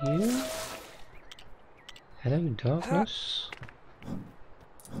hello to you. Hello, darkness.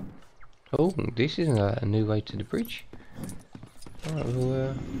 Oh, this is a new way to the bridge. Alright,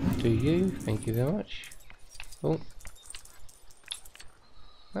 we'll do you. Thank you very much. Oh.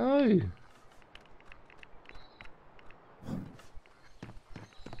 No!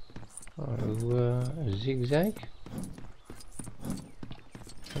 Alright, we'll zigzag.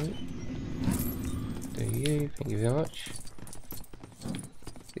 Oh. Do you. Thank you very much.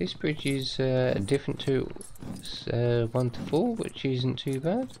 This bridge is different to 1 to 4, which isn't too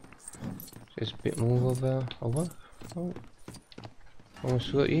bad. Just a bit more of a work. Oh. Almost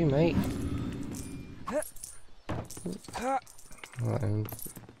forgot you, mate. Right,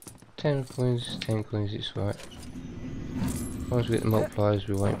 10 coins, it's right. Once we get the multipliers,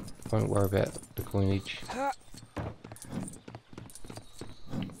 we won't worry about the coinage.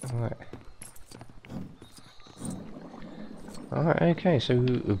 Alright. Alright, okay, so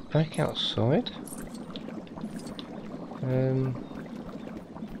we're back outside. I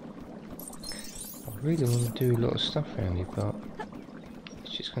really want to do a lot of stuff around here, but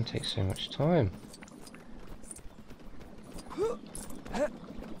it's just going to take so much time.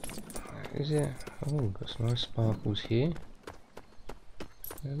 Is it? Oh, got some nice sparkles here.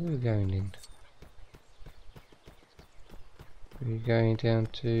 Where are we going in? We're going down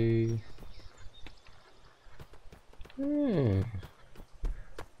to... Right,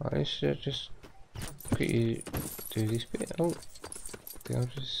 let's just could you do this bit? Oh, I'll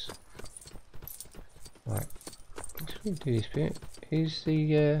just... Right, let's do this bit. Is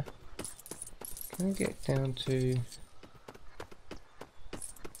the, can I get down to...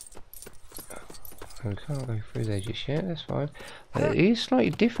 Oh, we can't go through there just yet, that's fine. But it is slightly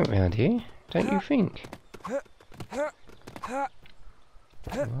different around here, don't you think?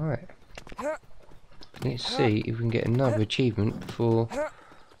 Right. Let's see if we can get another achievement before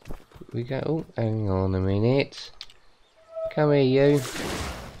we go. Oh, hang on a minute. Come here, you.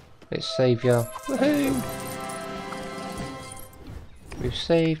 Let's save you. Woohoo! We've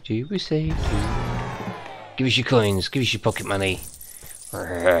saved you, we saved you. Give us your coins, give us your pocket money.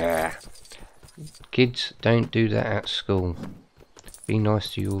 Kids, don't do that at school. Be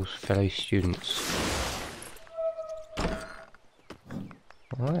nice to your fellow students.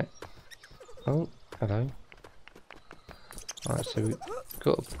 Alright. Oh, hello. Alright, so we've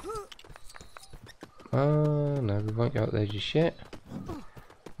got... no, we won't go up there just yet.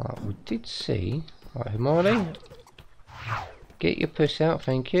 Alright, we did see... Right, Hermione. Get your puss out,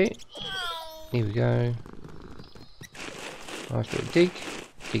 thank you. Here we go. Nice little dig.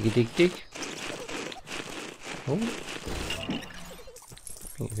 Diggy dig dig. Oh.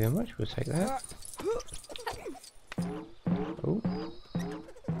 Thank you very much, we'll take that. Oh.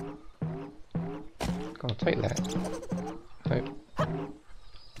 Can't take that. Nope.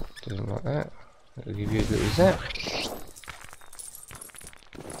 Doesn't like that. It'll give you a little zap.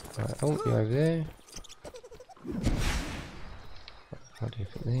 Right, oh, you're over there. I'll do it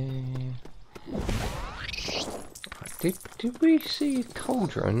there. Right, did we see a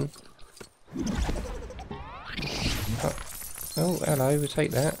cauldron? Oh, hello, we'll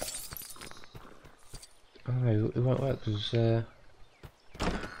take that. Oh no, it won't work because it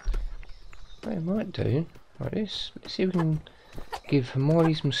might do. Right, let's see if we can give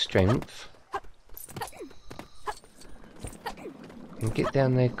Hermione some strength. And get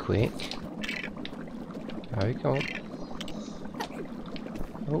down there quick. Oh, we go on.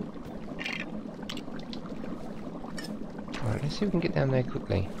 Oh. Right, let's see if we can get down there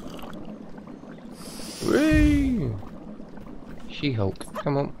quickly. Whee! She-Hulk,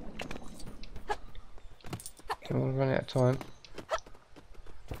 come on. Come on, run out of time.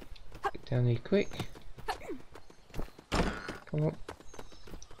 Get down there quick. Come on.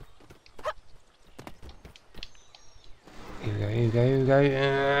 Here we go, here we go, here we go.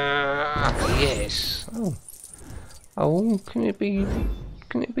 Yes! Oh. Oh, can it be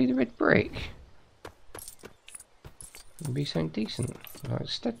the red brick? It'd be something decent. Like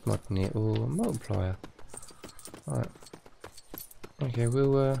stud magnet or a multiplier. Right. Okay,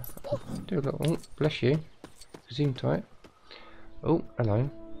 we'll do a little... Oh, bless you. Zoom tight. Oh, hello.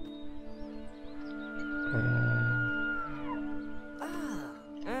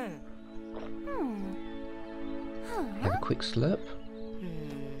 Have a quick slurp.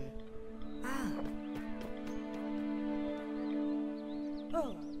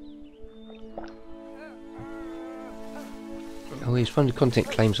 Oh, it's one of the content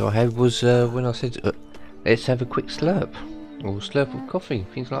claims I had was when I said let's have a quick slurp or slurp of coffee,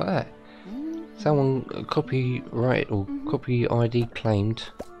 things like that. Someone copyright or copy ID claimed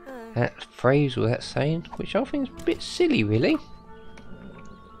that phrase or that saying, which I think is a bit silly, really.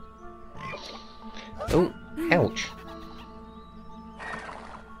 Oh, ouch!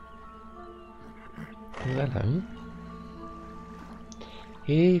 Oh, hello.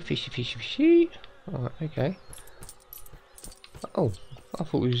 Here, fishy, fishy, fishy. Alright, okay. Oh, I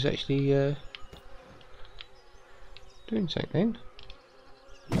thought we was actually doing something then.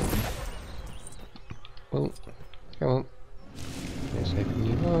 Oh, come on. Let's open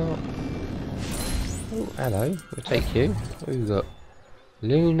you up. Oh, hello. We'll take you. What have we got?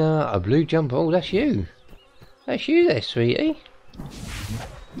 Luna, a blue jumper. Oh, that's you. That's you there, sweetie.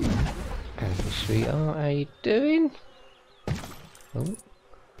 Hello, sweetheart. How you doing? Oh.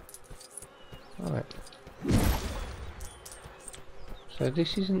 Right. So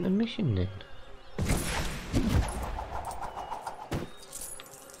this isn't a mission then.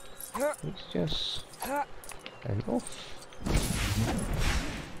 It's just an off.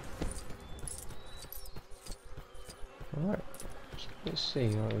 Alright, let's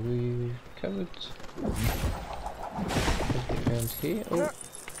see, are we covered? Let's get around here. Oh,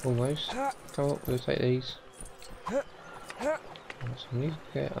 almost. Come on, we'll take these. So we need to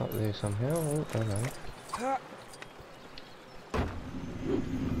get up there somehow. Oh, hello.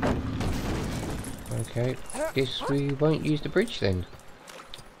 Okay, guess we won't use the bridge then.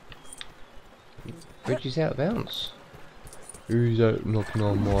 Bridge is out of bounds. Who's out knocking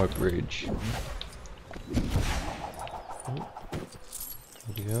on my bridge? Oh.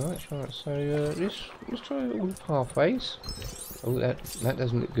 you very much. Right, so let's try all the pathways. Oh, that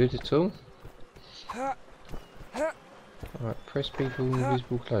doesn't look good at all. Alright, press B for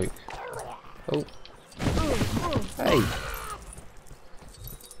invisible cloak. Oh. Hey!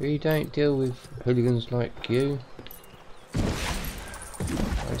 We don't deal with hooligans like you.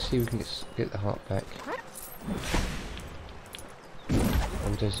 Let's see if we can get the heart back.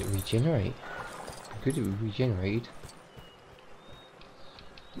 Or does it regenerate? Good, it would regenerate.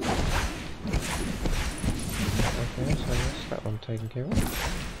 Okay, so that's that one taken care of.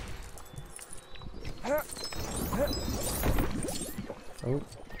 Oh.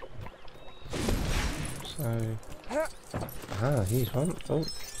 So... ah, here's one. Oh,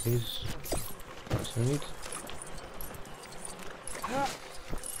 here's... what's I need?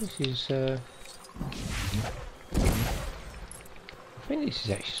 This is, I think this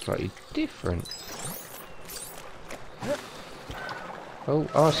is actually slightly different. Oh,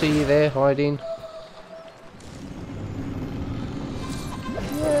 I see you there, hiding.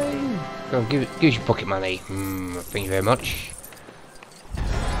 Yay! Go on, give us your pocket money. Thank you very much.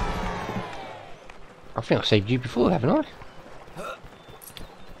 I think I saved you before, haven't I?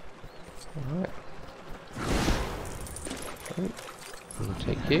 Alright. Oh, we'll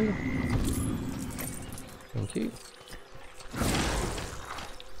take you. Thank you.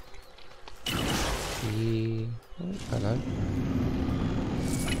 Yeah. Oh, hello.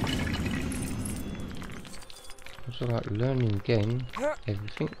 I'm sort of like learning again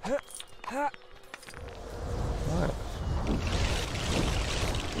everything. Right.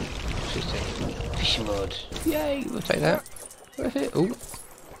 Fishing rod. Yay, we'll take that. Where's it? Oh.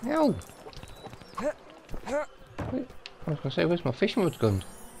 Ow. Wait, I was going to say, where's my fishing rod gone?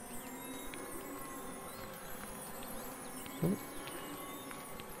 Oh.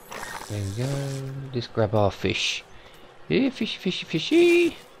 There we go. Let's grab our fish. Yeah, fishy, fishy,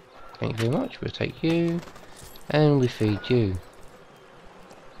 fishy. Thank you very much. We'll take you. And we feed you.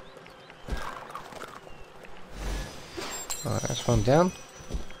 Alright, that's one down.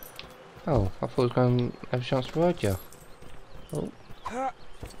 Oh, I thought I was going to have a chance to ride you. Oh. I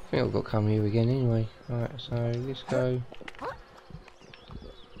think I've got to come here again anyway. Alright, so let's go.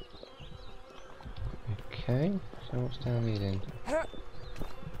 Okay, so what's down here then?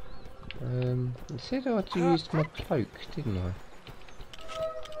 It said I had to use my cloak, didn't I?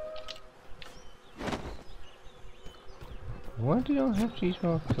 Why did I have to use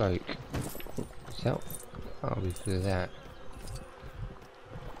my cloak? Is that... can't be because of that.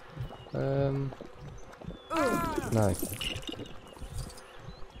 No.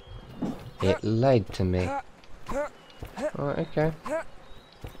 It led to me. Right, okay.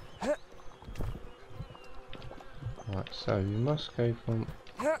 Right, so we must go from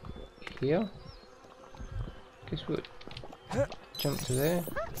here. Guess we'll jump to there.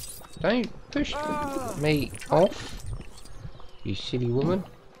 Don't push me off, you silly woman.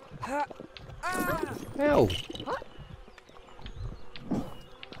 Ow!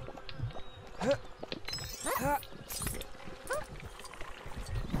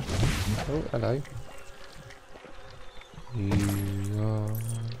 Oh, hello. You are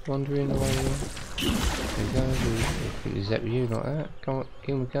wandering away. There you go. Is that you like that? Come on,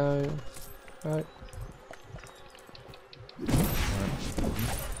 in we go. Right.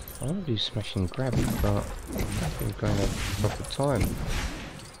 I want to do smash and grab it, but I think we're going at the proper time.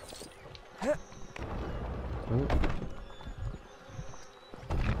 Oh.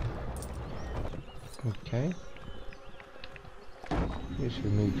 Okay. Just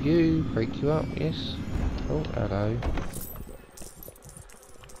remove you, break you up, yes. Oh, hello.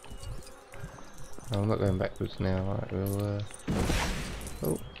 Oh, I'm not going backwards now, right, we'll, oh.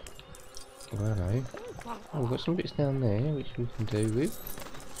 Oh, hello. Oh, we've got some bits down there, which we can do with.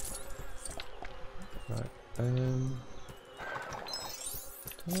 Right, don't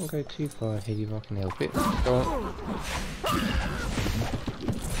want to go too far ahead if I can help it. Go on.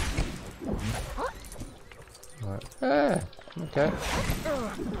 Right, ah! Okay.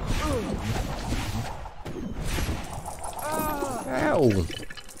 Ow!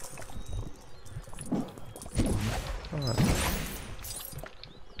 Alright.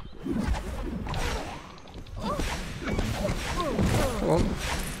 Come on.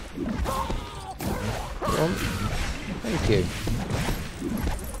 Come on. Thank you.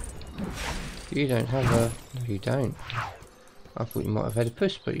 You don't have a... no, you don't. I thought you might have had a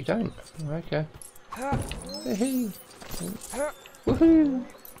push, but you don't. Okay. Hey. Woohoo!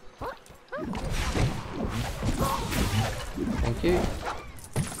 Thank you.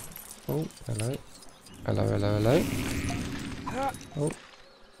 Oh, hello. Hello, hello, hello. Oh.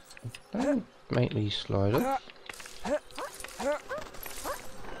 Don't make me slide off.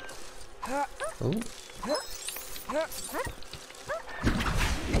 Oh. Come on. Come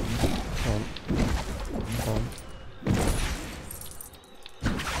on. Come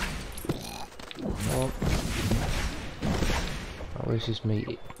on. Oh, where's this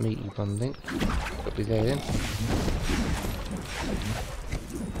meaty one link? Got to be there then.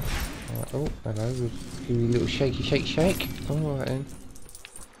 Right, oh, hello. We'll give you a little shaky shake. Alright then.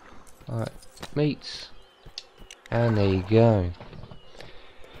 Alright, meats. And there you go.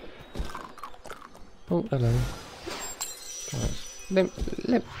 Oh, hello. Right,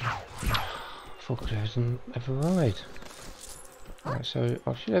 let thought I hasn't ever ride. Right, so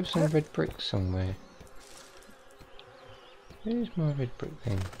I should have some red bricks somewhere. Where's my red brick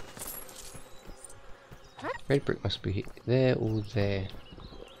then? Red brick must be there or there.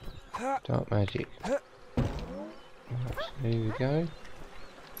 Dark magic. Right, so here we go.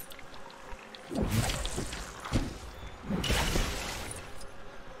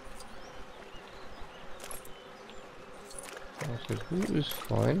 So it was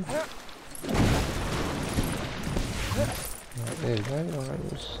fine. Right, there we go. Alright,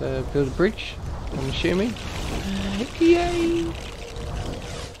 let's build a bridge, I'm assuming. Yay!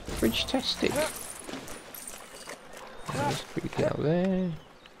 Bridge-tastic! Let's quickly get up there.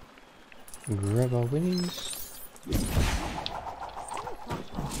 Grab our winnings.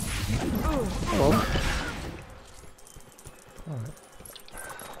 Oh!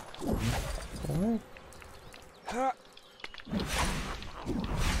 Alright.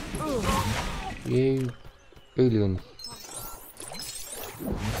 You bullion.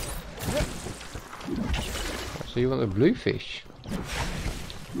 So you want the blue fish?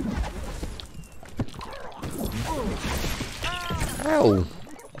 Ow!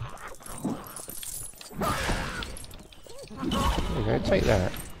 There you go, take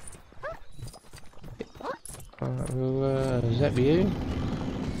that. Alright, well, zap you.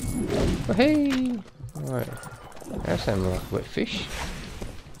 Oh, hey! Alright, that sounds like a wet fish.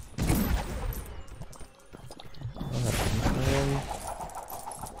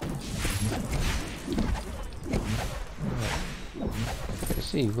 Let's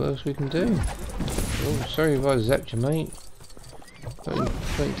see what else we can do. Oh, sorry if I zapped you, mate. Not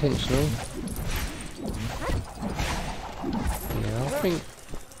intentional. Yeah, I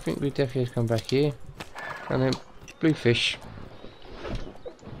think we definitely have to come back here. And then blue fish.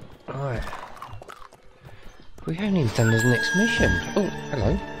 Alright. We haven't even done this next mission. Oh,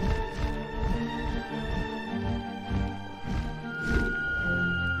 hello.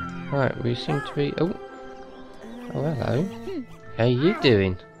 Right, we seem to be. Oh, hello. How you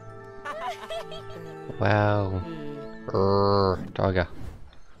doing? Wow. Tiger.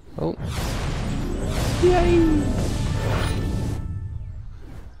 Oh. Yay!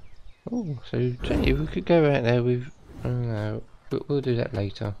 Oh, so technically we could go out there with. I don't know. We'll do that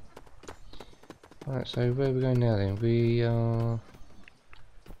later. Right, so where are we going now then? We are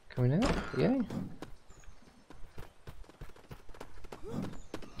coming out. Yay!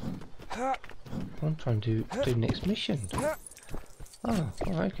 I'm trying to do next mission. Oh,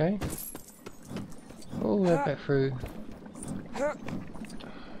 okay. Oh, we're back through. Da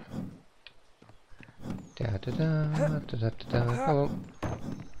da da da da da. Come on.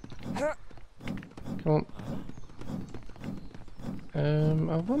 Come on.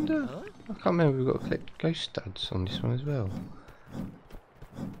 I wonder. I can't remember. We've got to collect ghost studs on this one as well.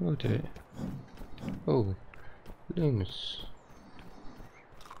 We'll do it. Oh, Loomis.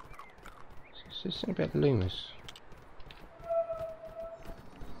 Is this about Loomis?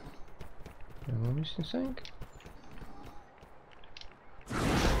 Am I missing something?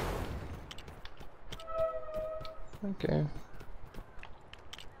 Okay.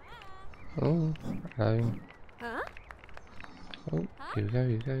 Oh, hello. Oh, here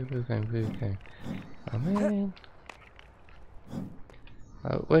we go, we're going. Oh man.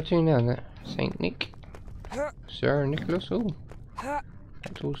 Where to now? That Saint Nick? Sir Nicholas? Oh,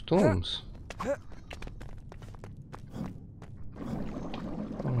 that's all storms.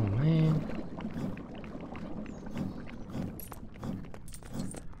 Oh man.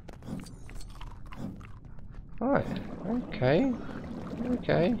 Right, okay.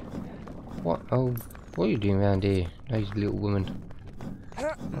 What? Oh, what are you doing around here, lazy little woman?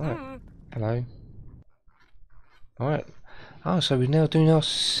 Alright, hello. Alright. Oh, so we're now doing our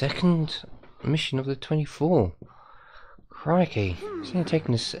second mission of the 24. Crikey, it's only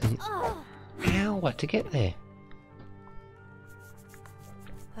taken us an hour to get there.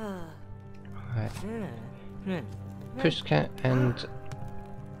 Right. Pussycat and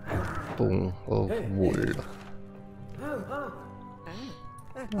ball of wool.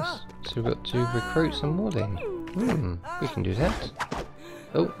 Nice. So we've got to recruit some more then. We can do that.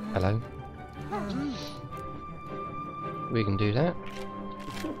 Oh, hello. We can do that.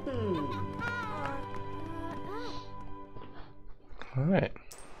 Alright.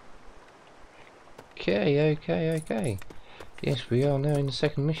 Okay. Yes, we are now in the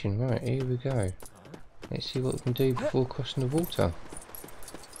second mission. Right, here we go. Let's see what we can do before crossing the water.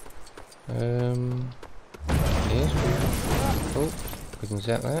 Yes, we can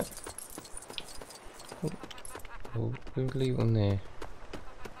zap that. We'll leave it on there.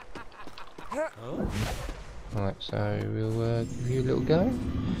 Right, so we'll give you a little go.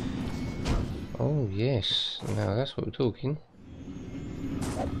 Oh yes, now that's what we're talking.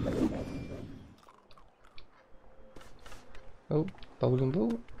 Oh, bowling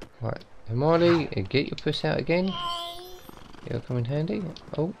ball. Right, Hermione, get your puss out again. It'll come in handy.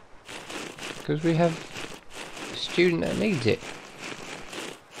 Oh, because we have a student that needs it.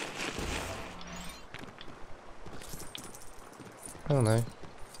 Oh no.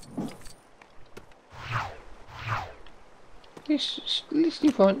 Just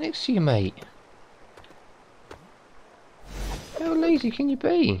live right next to you, mate. How lazy can you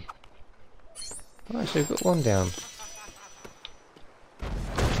be? Right, so we've got one down.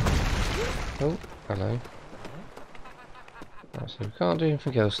 Oh, hello. Right, so we can't do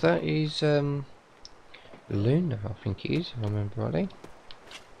anything else. That is Luna, I think it is, if I remember rightly.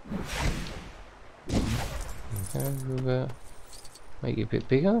 Okay, we'll make it a bit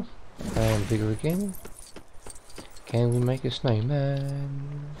bigger, and bigger again. Can we make a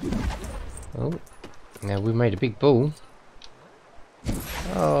snowman? Oh, now we made a big ball.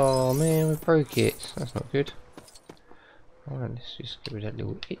 Oh man, we broke it. That's not good. Alright, let's just get rid of that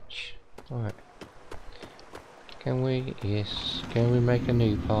little itch. Alright. Can we? Yes. Can we make a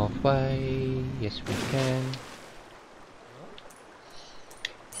new pathway? Yes, we can.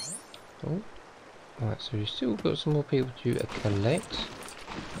 Oh. Alright, so we've still got some more people to collect.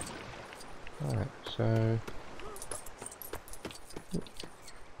 Alright, so...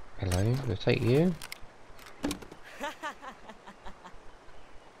 Hello, we'll take you.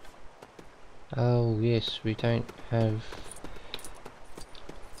 Oh yes, we don't have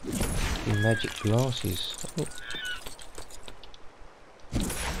the magic glasses. Oh.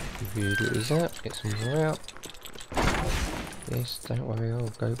 Give you a little zap, get some more out. Yes, don't worry, I'll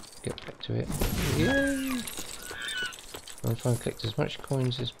go get back to it. Yay! I'll try and collect as much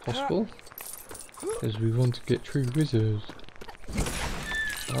coins as possible, because we want to get true wizards.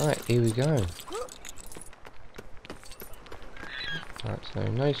 Alright, here we go. Right, so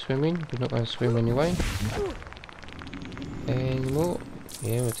no swimming, we're not going to swim anyway. Any more?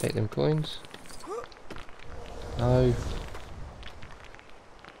 Yeah, we'll take them coins. No.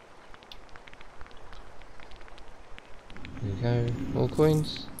 There we go, more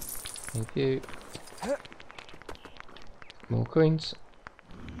coins. Thank you. More coins.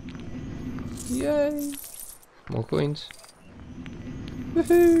 Yay! More coins.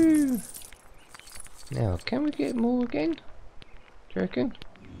 Woohoo! Now, can we get more again? Do you reckon?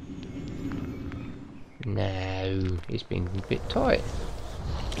 No, it's been a bit tight.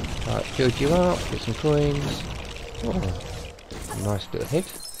 Right, filled you up, get some coins. Oh, nice little head.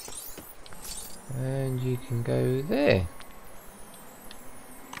 And you can go there.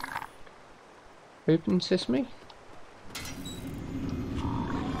 Open sesame.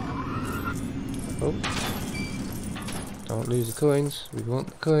 Oh. Don't lose the coins, we want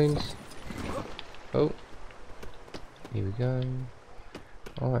the coins. Oh. Here we go.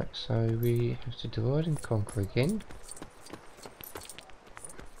 Alright, so we have to divide and conquer again.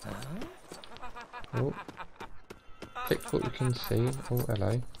 Oh. Check what we can see. Oh,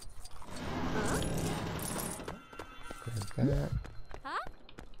 hello. Grab that.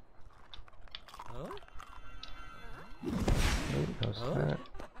 Oh, how's that?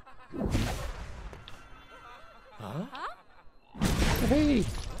 Hey!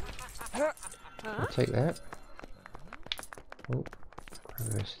 I'll take that. Oh,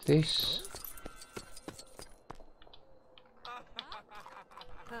 reverse this.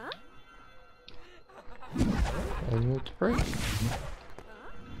 And more to break.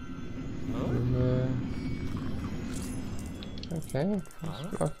 Okay,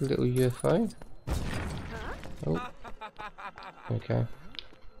 that's like a little UFO. Oh, okay.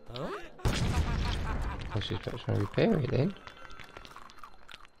 I was just about to try and repair it then.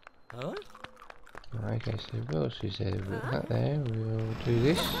 Right, okay, so what else is there? We've got that there, we'll do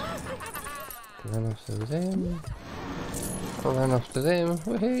this. Run after them. I'll run after them.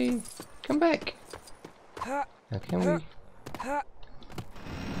 Woohoo! Come back! Now can we...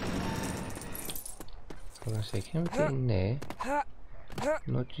 Well, I say, can we get in there?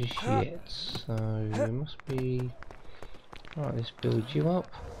 Not just yet, so there must be... Right, let's build you up.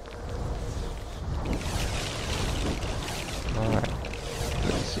 Alright,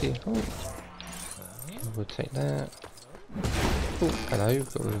 let's see. Oh, we'll take that. Oh, hello,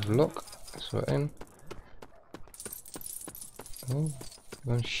 we've got a little lock. That's what in. Oh,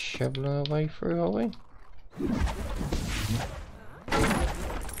 we're going to shovel our way through, are we?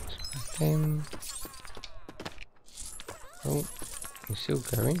 Then. Oh, he's still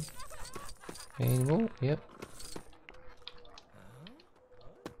going. Any more? Yep.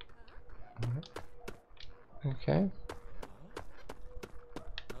 Right. Okay.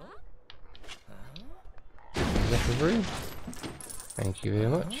 Is that the room? Thank you very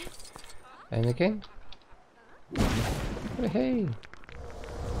much. And again. Oh, hey!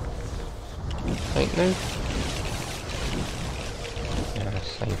 Ain't no. Yeah,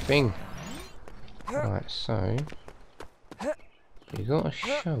 same thing. Right, so you got a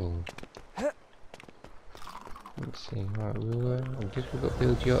shovel. Let's see. Right, I guess we've got to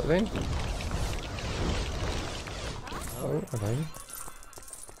build you up then. Oh, hello.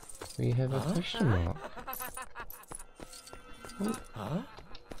 We have a question mark. Oh.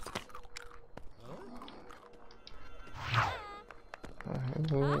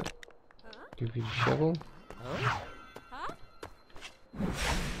 Alright, we'll give you the shovel.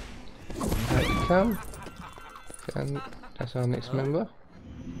 Out you come. And that's our next member.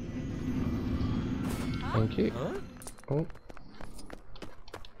 Thank you. Oh.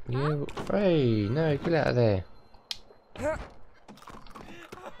 Yeah, hey, no, get out of there.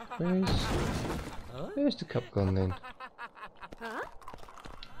 Where's the cup gone then?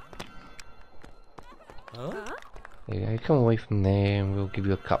 There you go, come away from there and we'll give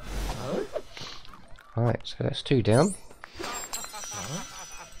you a cup. Alright, so that's 2 down.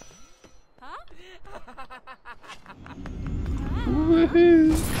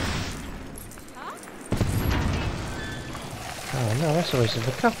 Woohoo! Oh no, that's a waste of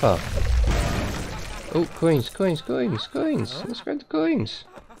a cuppa. Oh, coins, coins, coins, coins! Let's grab the coins!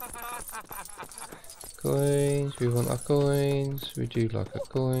 Coins, we want our coins, we do like our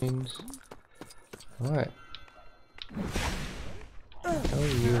coins. Alright. Oh,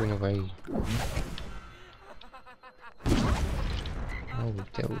 you're in a way. Oh,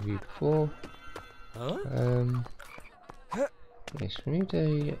 we've dealt with you before. Yes, we need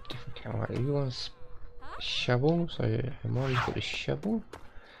a different camera. Right, you want a shovel, so Hermione's got a shovel.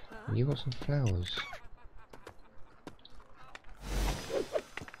 And you want some flowers.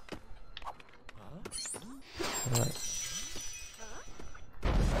 Right.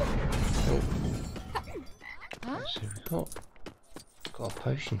 Oh. So we've got a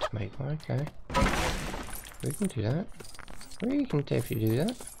potion to make. Okay. We can do that. We can definitely do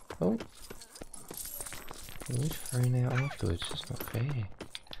that. Oh. Always thrown out afterwards, that's not fair.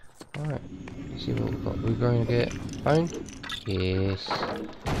 Alright, let's see what we've got. We're going to get bone? Yes.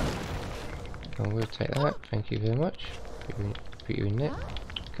 And we'll take that, thank you very much. Put you in there.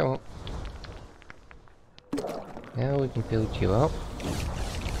 Come on. Now we can build you up.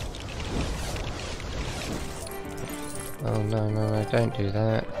 Oh no, no, no, don't do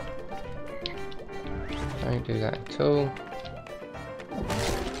that. Don't do that at all.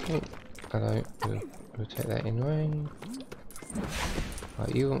 Oh, hello. We'll take that in range.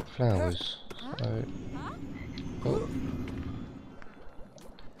 Right, you want flowers, so... Oh.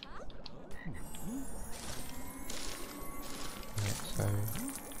 Right, so...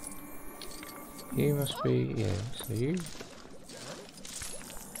 You must be... yeah, so you...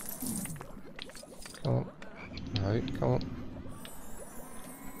 Come on. No, come on.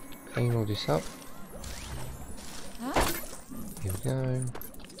 Clean all this up. Here we go.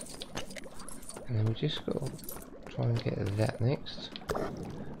 And then we just got to try and get that next,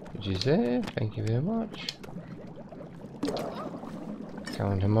 which is there. Thank you very much. Come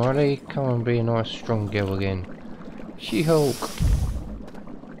on, Hermione, come on, be a nice strong girl again. She-Hulk.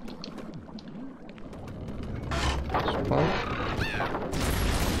 That's one.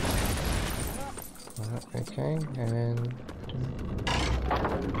 Right, okay, and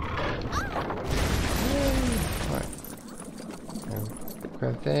right. Now,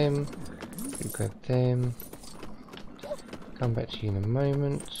 grab them. You grab them. Come back to you in a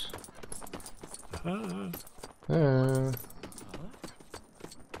moment. Right.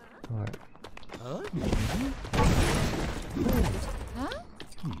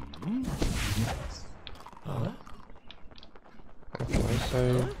 Okay, so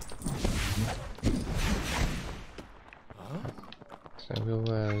we'll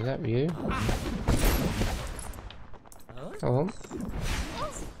zap you. Come on.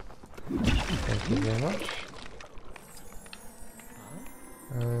 Thank you very much.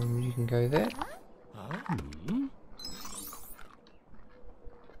 You can go there.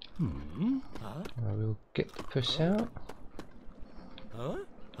 we'll get the puss out.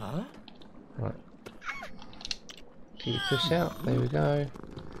 Right. Get your puss out. There we go.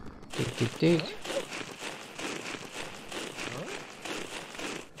 Dig, dig, dig.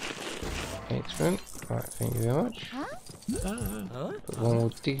 Excellent. Right, thank you very much. Put one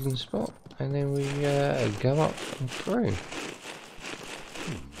more digging spot, and then we go up and through.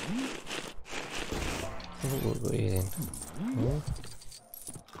 What have we got here then? Oh.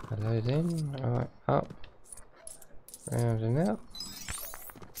 Hello then. Alright, up, round and out.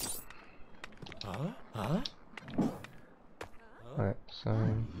 Right, so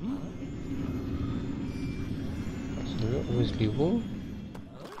that's a little Weasley wall.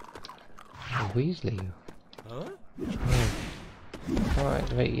 A Weasley. Oh. Right,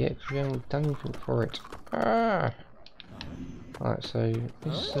 activate the X. We haven't done anything for it. Ah! Right, so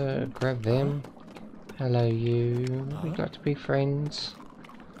let's grab them. Hello, you. We'd like to be friends.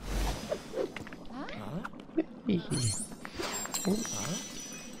 Yippee. Oh.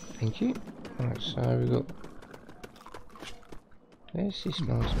 Thank you. Right, so we got. There's this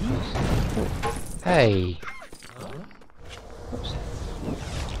nice place. Oh. Hey! What's that?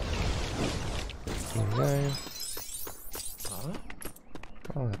 There we go.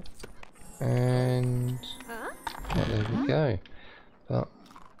 Right. And right, there we go. But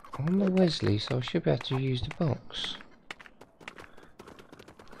I'm the Weasley, so I should be able to use the box.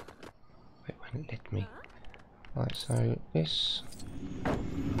 Wait, it won't let me. Right, so let's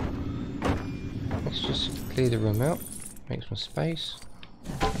just clear the room out. Make some space.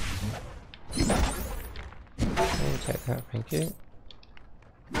 I'll take that, thank you.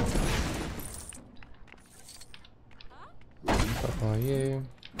 What are you?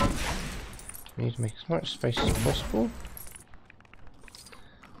 We need to make as much space as possible.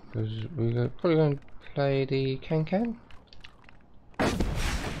 Because we're probably going to play the can-can. Right,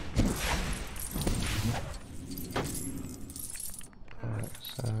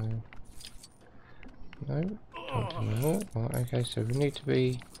 so... No, don't anymore. Right, okay, so we need to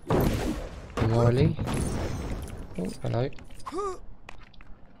be wily. Oh, hello. Oh.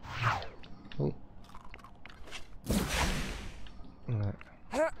 Right.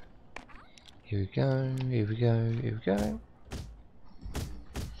 Here we go, here we go, here we go.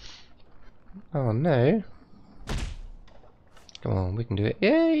 Oh no. Come on, we can do it.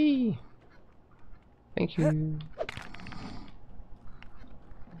 Yay! Thank you.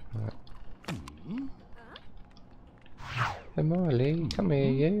 Right. Hey Marley, come here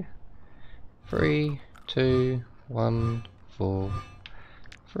you. 3, 2, 1, 4.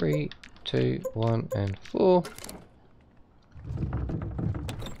 3, 2, 1 and 4.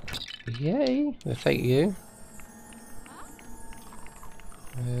 Yay! We'll take you.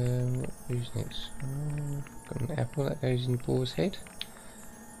 Who's next? Got an apple that goes in Boar's head.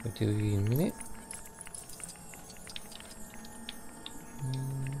 We'll deal with you in a minute.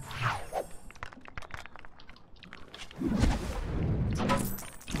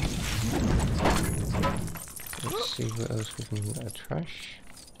 Let's see what else we can trash.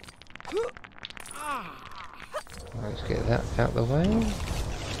 Right, let's get that out the way.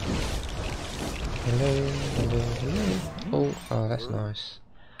 Hello, hello, hello. Oh, that's nice.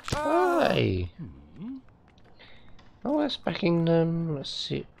 Hey! Oh, that's back in, let's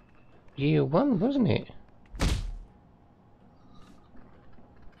see, year 1, wasn't it?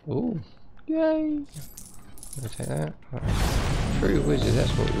 Oh, yay! I'll take that. Right. True wizard,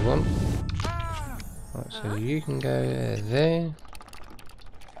 that's what we want. Right, so you can go there.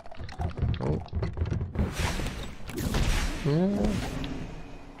 Oh. Yeah.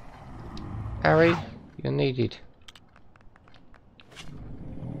 Harry, you're needed.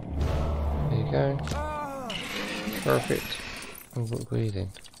 There you go. Perfect. Oh, what have we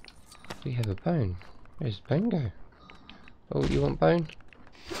then? We have a bone. Where's the bone go? Oh, you want bone?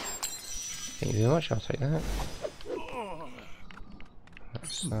 Thank you very much, I'll take that.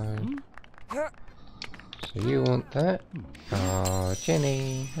 So you want that? Oh,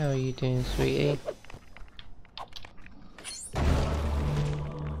 Jenny, how are you doing, sweetie?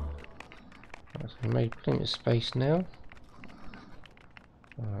 I made plenty of space now.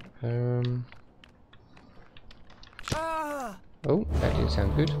 Right, oh, that didn't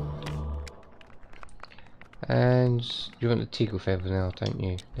sound good. And you want the tickle feather now, don't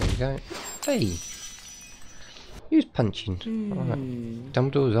you? There you go. Hey! Who's punching? Right.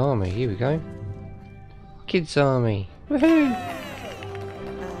 Dumbledore's army, here we go. Kids army. Woohoo!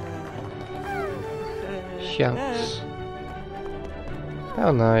 Shucks.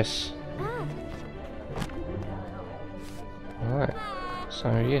 How nice. Alright,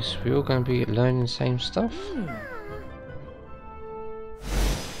 so yes, we're all going to be learning the same stuff.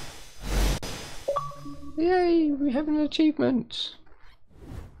 Yay, we have an achievement.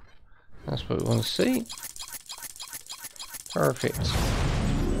 That's what we want to see. Perfect.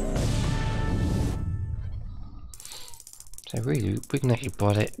 So really, we can actually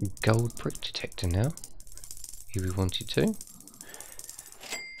buy that gold brick detector now, if we wanted to.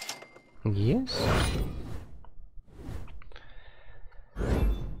 Yes.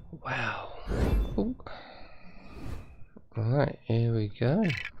 Wow. Ooh. Right, here we go.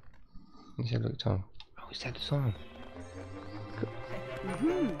 Let's have a look at time. Oh, is that the time?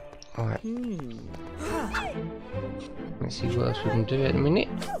 Alright. Let's see what else we can do at the minute.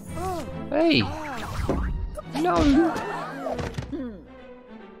 Hey! No!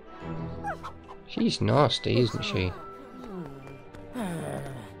 She's nasty, isn't she?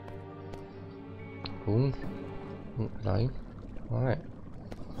 Cool. Hello. Alright.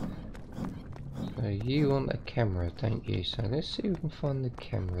 So you want a camera, don't you? So let's see if we can find the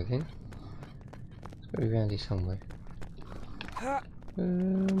camera then. It's got to be around here somewhere.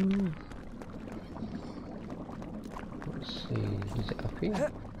 Let's see, is it up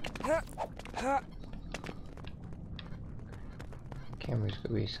here? Camera's got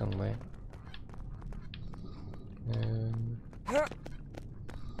to be somewhere.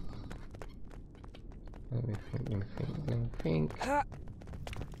 Let me think. It's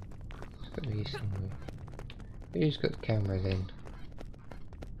got to be somewhere. Who's got the camera then?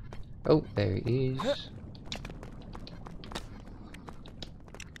 Oh, there it is.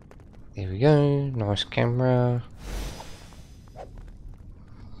 There we go, nice camera.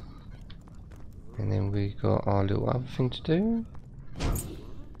 And then we got our little other thing to do.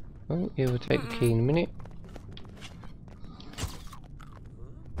 Oh, yeah, we'll take the key in a minute.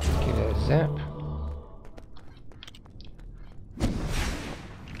 Give that a zap.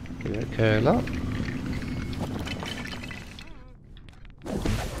 Give it a curl up.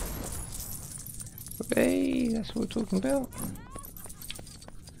 Hey, that's what we're talking about.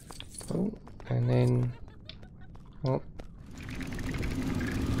 Oh, and then, oh,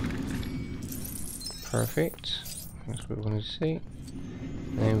 perfect. That's what we want to see.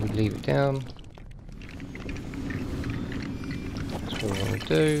 And then we leave it down. That's what we want to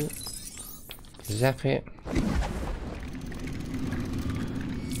do. Zap it.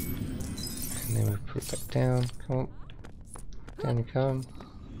 And then we put it back down. Come on. Down you come.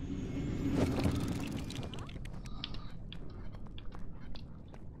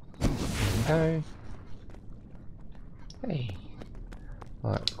 Go. Hey.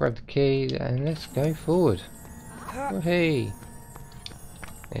 Right, grab the key and let's go forward. Oh, hey.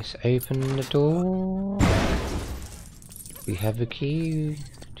 Let's open the door. We have a key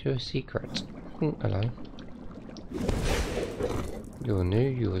to a secret. Oh, hello. You're new,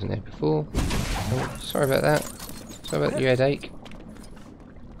 you wasn't there before. Oh, sorry about that. Sorry about your headache.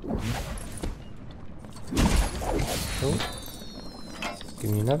 Oh. Give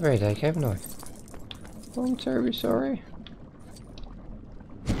me another headache, haven't I? Oh, I'm terribly sorry.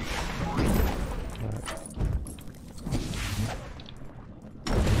 Right.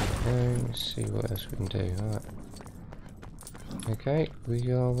 Let's see what else we can do. Right. Okay,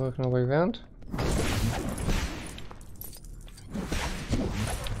 we are working our way around.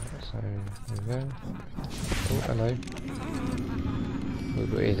 So, there we go. Oh, hello. What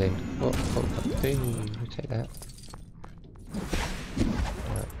have we got here then? What? Oh, hey, we'll take that.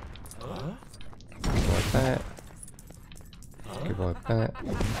 That. Goodbye, that.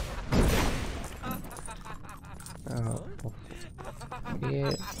 Oh,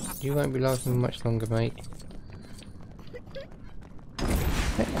 yeah, you won't be lasting much longer, mate.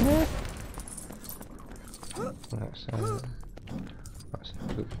 Right, so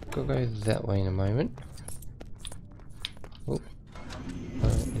we'll go that way in a moment. Oh,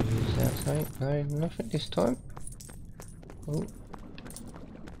 use that side. No, nothing this time. Oh,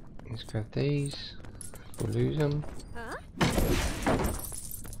 let's grab these. We'll lose them. Right.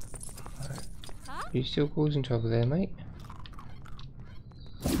 You still causing trouble there, mate?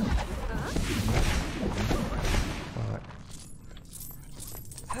 Alright.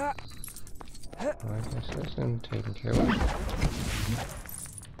 Alright, that's them taken care of. Alright.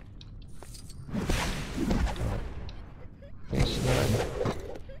 Yes, no.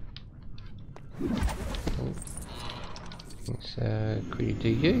 Oh. Let's quickly do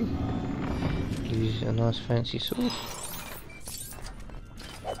you. Use a nice fancy sword.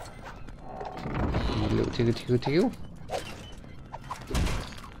 You little tiggle tiggle tiggle.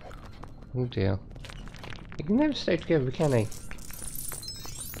 Oh dear. He can never stay together, can he?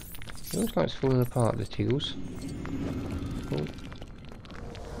 It looks like it's falling apart, the tiggles. Oh.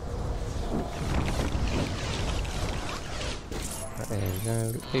 Right, there we go.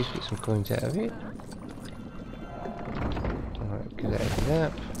 At least get some coins out of it.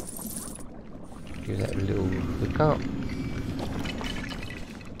 zap. Give that a little hook up.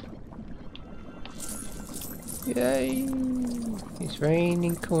 Yay! It's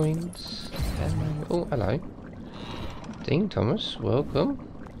raining coins. Oh, hello. Ding, Thomas, welcome.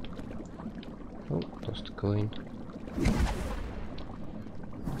 Oh, lost a coin.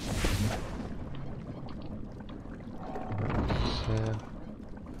 Let's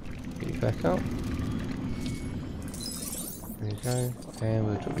get you back up. There you go. And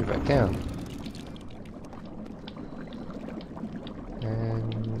we'll drop you back down.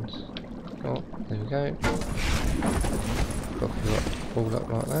 And oh, there we go. Coffee up, all up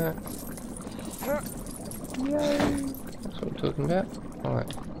like that. Yay! That's what we're talking about.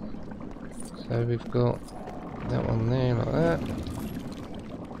 Alright. So we've got that one there like that.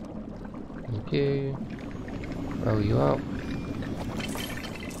 Thank you. Roll you up.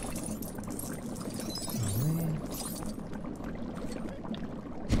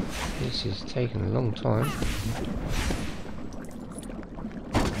 This is taking a long time.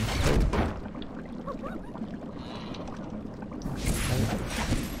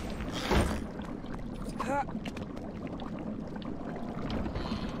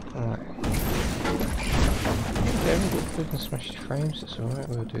 Alright. Yeah, we can smash the frames, it's alright,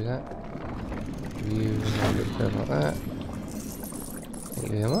 we'll do that. View a little bit like that. Thank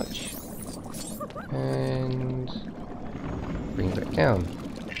you very much. And bring it back down.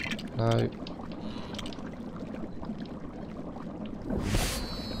 No. There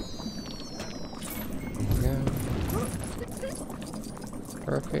we go.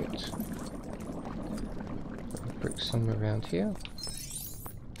 Perfect. Brick somewhere around here.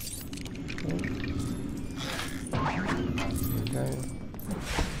 Oh. There we go.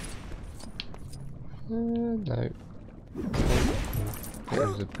 No. Get rid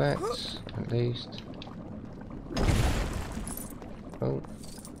of the bats, at least. Oh.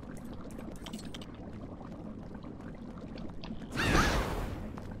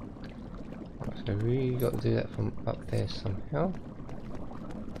 So we got to do that from up there somehow.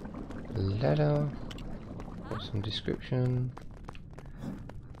 Ladder. Got some description.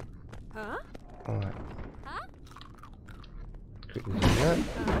 Alright. Quickly do that.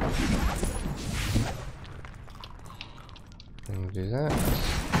 And we'll do that.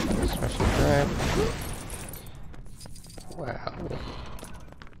 Smash and grab. Wow.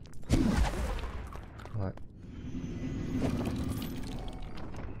 Right.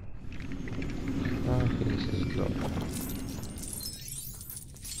 I think this is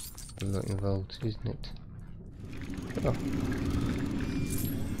a lot involved, isn't it? Oh.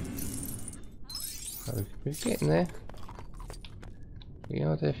 Oh, we're getting there. We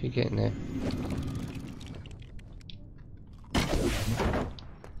are definitely getting there.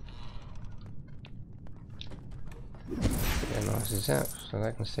 Get a nice zap so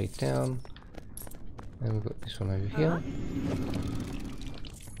that can stay down. And we've got this one over here.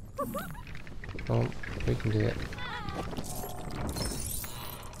 Oh, we can do it.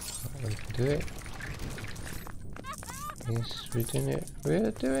 We can do it. Yes, we're doing it.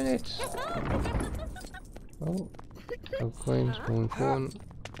 We're doing it! Oh, gold coins more important.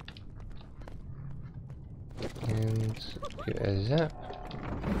 And get a zap.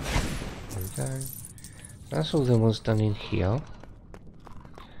 There we go. That's all that was done in here.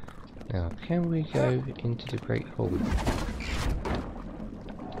 Now, can we go into the Great Hall?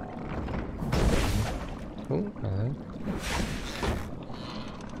 Oh, hello.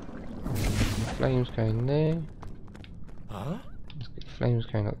 Flames going there. Huh? Let's get flames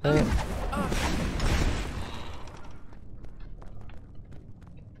going up there.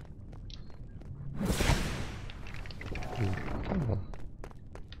 Come on.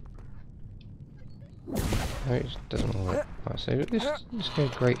 No, it doesn't work. Right, so let's go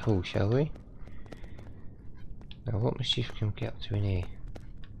Great Hall, shall we? Now, what mischief can we get up to in here?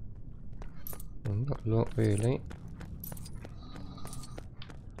 Well, not a lot, really.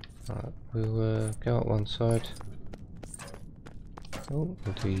 Right, we'll go up one side. Oh,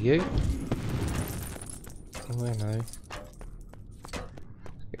 we'll do you. Oh, hello.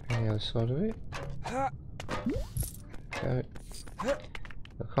 Let's get on the other side of it. Go.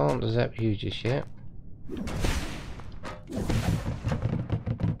 I can't zap you just yet.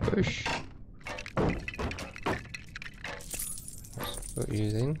 Push. Let's put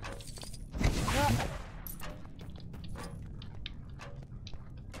you then.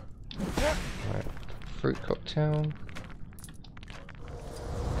 Right, fruit cocktail.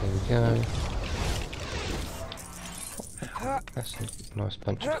 There we go. That's a nice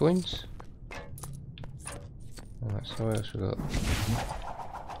bunch of coins. Alright, so what else we got?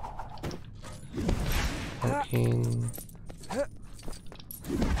 Pumpkin.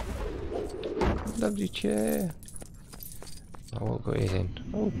 lovely chair. Oh, what have we got here then?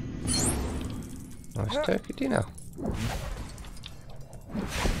 Oh, nice turkey dinner.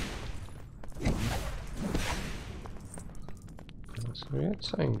 So we had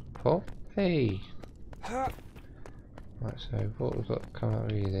something pop. Hey! Right, so what we've got come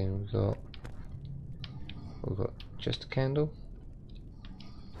up here then? We've got just a candle.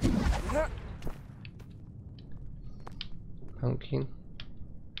 Pumpkin.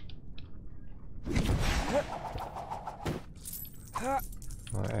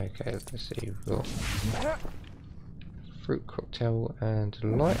 Right, okay, let's see, we've got fruit cocktail and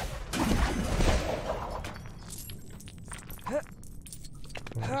light.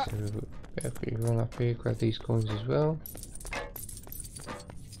 Right, so we'll better quickly run up here, grab these coins as well.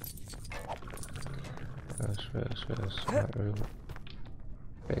 First. Right, we'll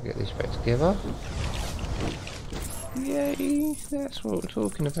better get this back together. Yay! That's what we're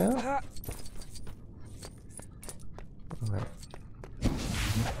talking about. Right.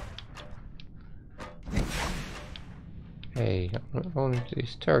 Hey, I want to do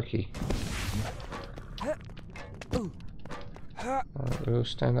this turkey. Right, we'll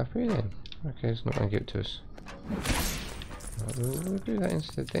stand up here then. Okay, it's not going to give it to us. Right, we'll do that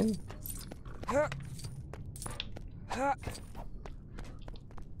instead then. Oh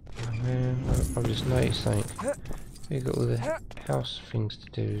man, I've just noticed something. We've got all the house things to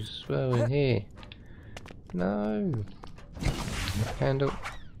do as well in here. No! Candle.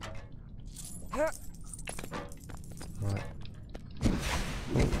 Right.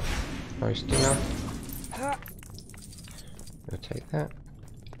 Roast dinner. We'll take that.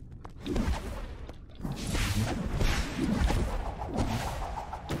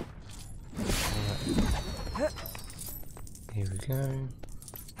 Right. Here we go.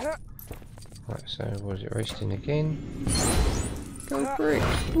 Right, so was it roasting again? Go brick!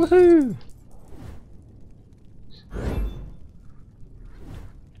 Woohoo!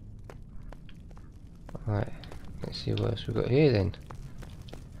 Right, let's see what else we've got here then.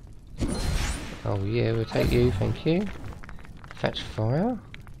 Oh yeah, we'll take you, thank you. Fetch fire.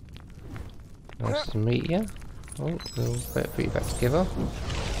 Nice to meet you. Oh, we'll better put you back together.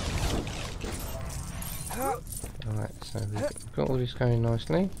 Alright, so we've got all this going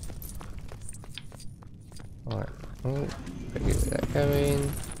nicely. Alright, oh, better get that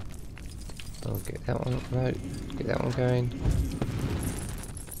going. I'll get that one, no, get that one going.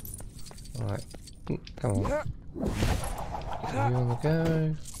 Alright, come on. Get you on the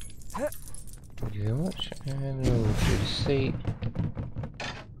go. Thank you very much, and we'll do the seat.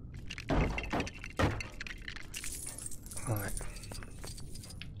 Alright.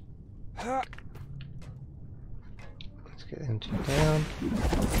 Let's get them two down.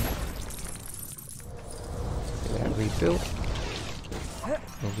 Get that rebuilt.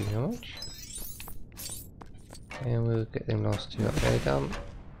 Thank you very much. And we'll get them last two up there done.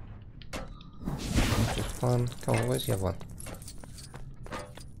 Just one. Come on, where's the other one?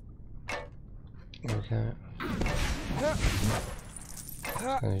 There we go.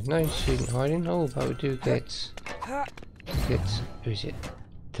 So there's no student hiding. Oh, but we do get who's it?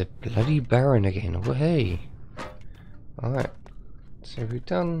 The bloody Baron again. Oh hey. Alright. So we've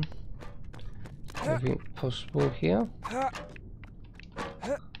done everything possible here.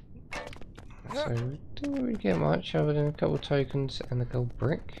 So we didn't really get much other than a couple of tokens and a gold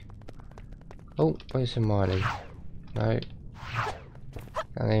brick. Oh, where's the Miley? No.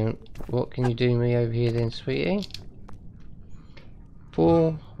 And then, what can you do me over here then, sweetie?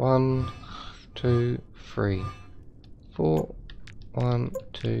 4, 1, 2, 3. 4, 1,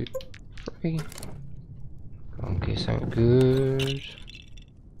 2, 3. Come on, get something good.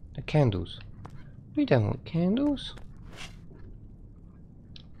 The candles. We don't want candles.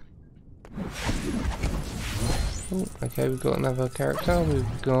 Oh, okay, we've got another character.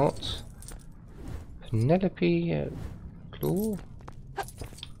 We've got Penelope Claw.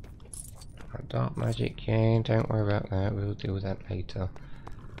 Dark magic, yeah, don't worry about that, we'll deal with that later.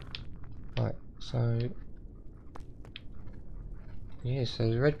 Right, so yeah, so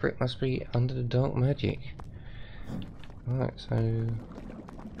the red brick must be under the dark magic. Right, so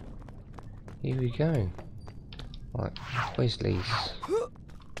here we go. Right, where's Lise?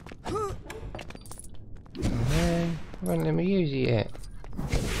 Oh man, won't let me use it yet.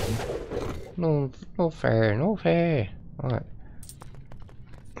 No, not fair, not fair. Right,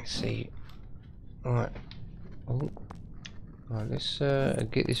 let's see. Right. Oh. Right, let's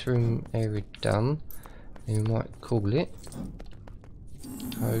get this room area done. Then we might call it.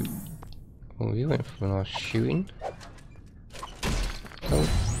 Oh. Oh, you went for a nice shooting. Oh.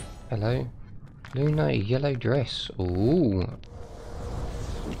 Hello. Luna, yellow dress. Ooh.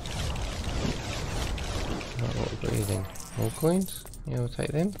 Right, what have we got here then? More coins? Yeah, we'll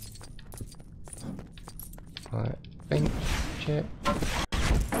take them. Right, bench, check.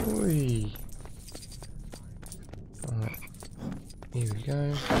 Whee! Right, here we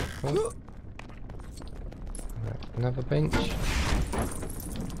go. Oh. Right, another bench.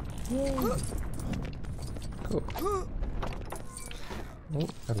 Yay. Cool. Oh,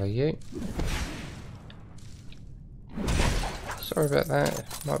 hello you. Sorry about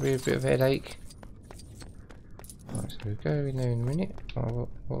that, might be a bit of a headache. Right, so we'll go in there in a minute. Oh,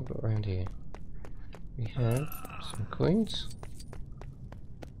 what have we got around here? We have some coins.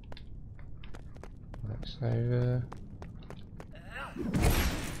 Right, so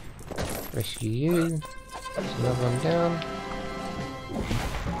rescue you. There's another one down.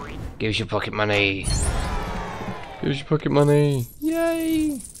 Give us your pocket money. Give us your pocket money.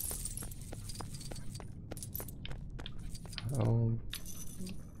 Yay! Oh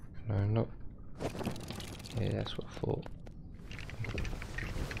no, not. Yeah, that's what I thought.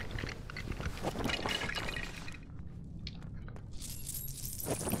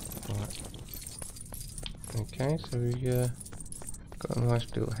 Right. Okay, so we got a nice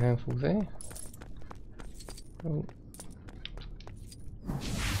little handful there. Oh.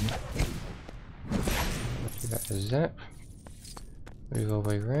 Do that as zap. Move our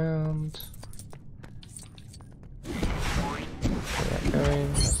way round. Get that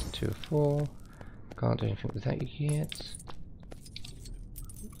going. That's 2 of 4. Can't do anything with that yet.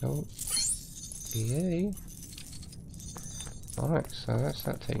 Oh. Yay. Alright, so that's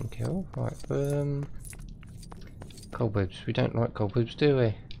that taken care of. Right, cobwebs. We don't like cobwebs, do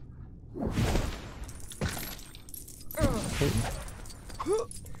we?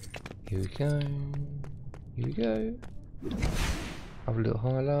 Here we go. Here we go. Have a little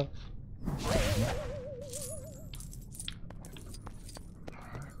high, love.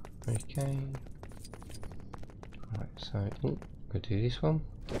 Okay. Right, so go do this one.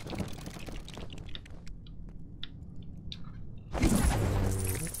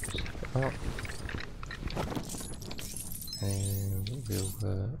 Step it up. And we'll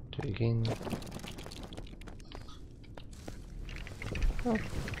do it again. Oh,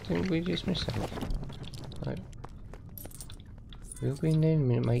 didn't we just miss that? Right. We'll be in there in a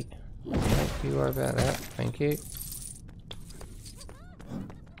minute, mate. Don't you worry about that. Thank you.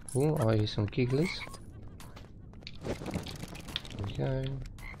 Oh, I hear some gigglers. There we go.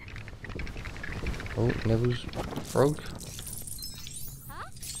 Oh, Neville's frog.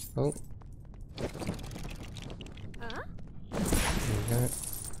 Oh. There we go.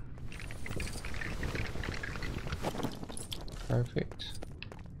 Perfect.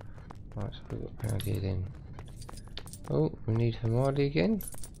 Right, so we've got pound here then. Oh, we need Hermione again.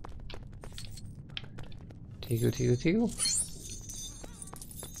 Tiggle, tiggle, tiggle.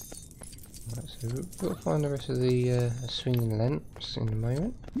 Right, so we've got to find the rest of the swinging lamps in a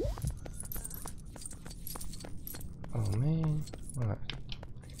moment. Oh man. Right.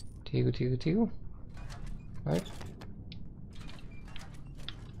 Tiggle, tiggle, tiggle. Right.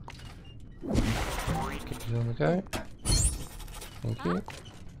 Get you on the go. Thank you.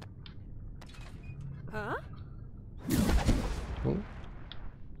 Huh? Oh.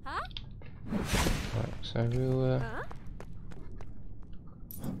 Huh? Right, so we'll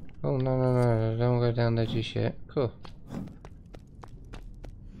oh no no no, don't go down there just yet. Cool.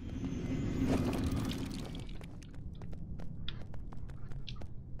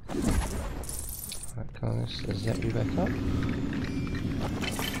 Right, come on, let's zap you back up.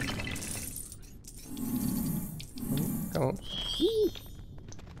 Come on.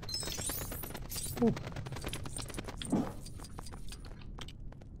 Ooh.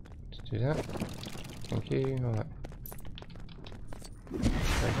 Let's do that. Thank you. Alright.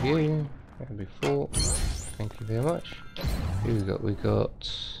 Thank you. That'll be 4. Thank you very much. Who we got? We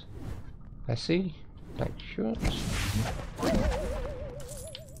got Lassie, black shorts.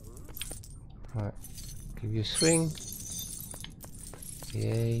 Right. Give you a swing.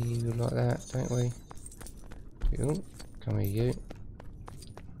 Yeah, you like that, don't we? Cool. Come here, you.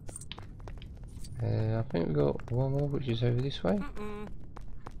 I think we've got one more, which is over this way.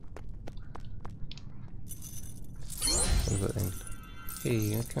 What have we got then? Here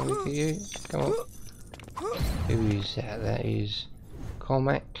you go, come look at you. Come on. Who is that? That is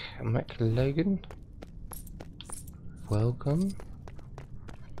Cormac McLogan. Welcome.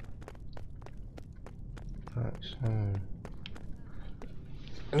 Right, so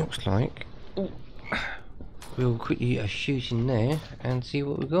it looks like we'll quickly shoot in there and see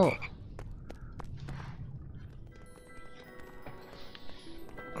what we got.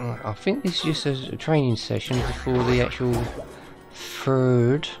 I think this is just a training session before the actual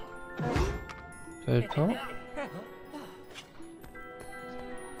third part.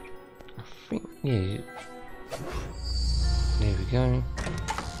 think, yeah. There we go.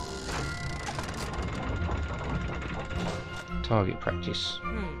 Target practice.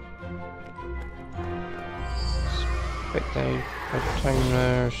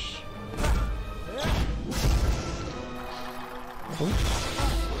 Spectators. Oh.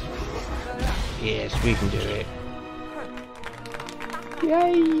 Yes, we can do it.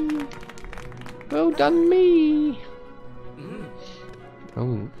 Yay! Well done, me!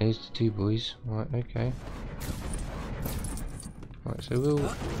 Oh, there's the two boys. Right, okay. Right, so we'll...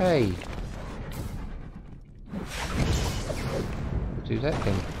 Hey! We'll do that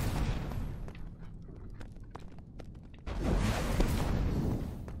then.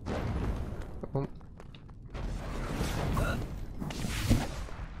 Oh.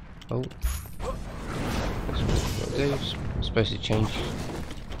 Oh. That's what we've got to do. It's supposed to change...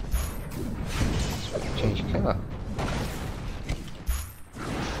 Change colour.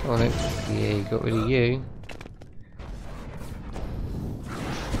 Oh no, yeah, you got rid of you.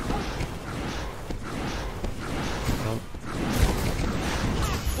 Oh.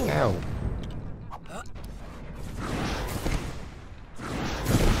 Ow.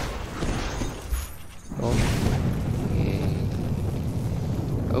 Oh. Yeah.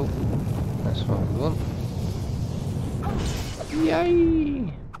 Oh, that's what we want.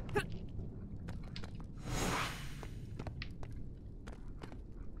 Yay!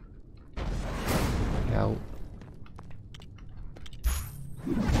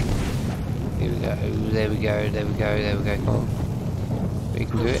 There we go, there we go, there we go, come on. We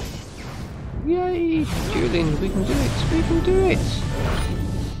can do it. Yay! Dueling, we can do it, we can do it!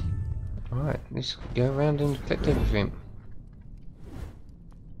 Alright, let's go around and collect everything.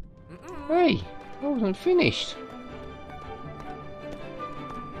 Hey! I wasn't finished!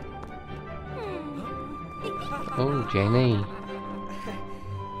 Oh, Jenny.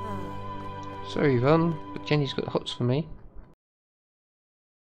 Sorry, Yvonne, but Jenny's got hots for me.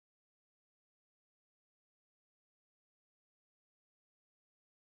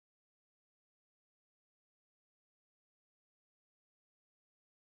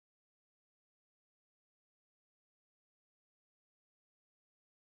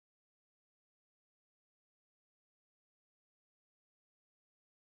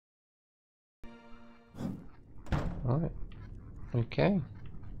 Right, okay.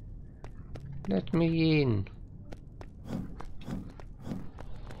 Let me in.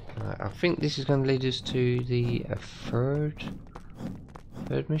 Right, I think this is going to lead us to the third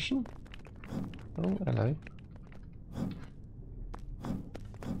mission. Oh, hello.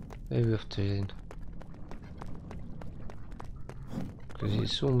 Where are we off to then? Because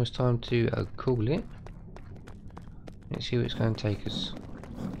it's almost time to call it. Let's see where it's going to take us.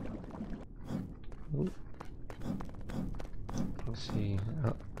 Ooh. Let's see.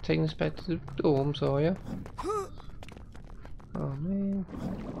 Oh, taking us back to the dorms, are you? Oh man.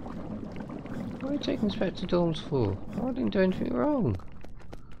 What are you taking us back to dorms for? I didn't do anything wrong.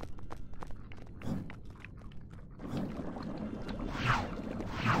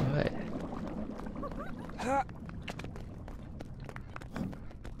 Right.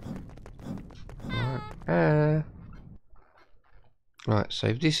 Right. Right, so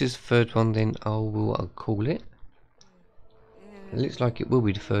if this is the third one, then I will call it. It looks like it will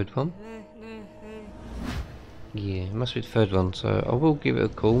be the third one. Yeah, it must be the third one, so I will give it a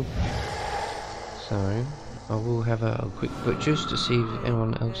call. So, I will have a quick butcher to see if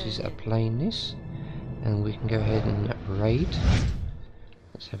anyone else is playing this. And we can go ahead and raid.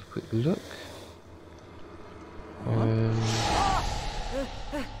 Let's have a quick look.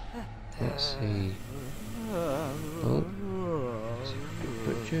 Let's see. Oh, let's have a quick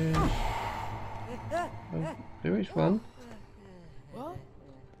butcher. Oh, there is one.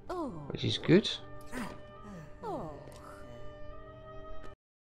 Which is good.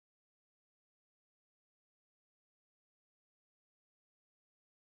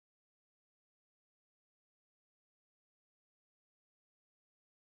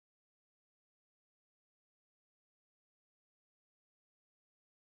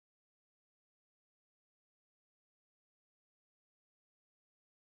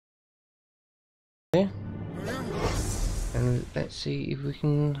 Yeah. And let's see if we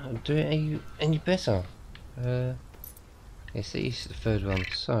can do it any better. Yes, it is the third one.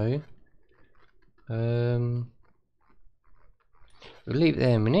 So, we'll leave it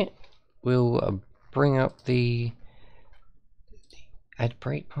there a minute. We'll bring up the ad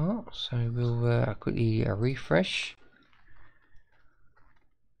break part. So we'll quickly refresh.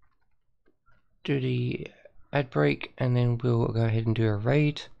 Do the ad break, and then we'll go ahead and do a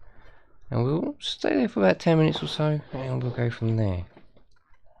raid. And we'll stay there for about 10 minutes or so, and we'll go from there.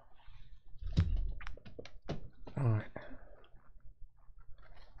 Alright.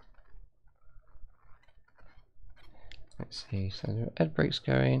 Let's see, so the ad break's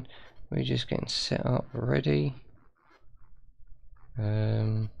going, we're just getting set up ready.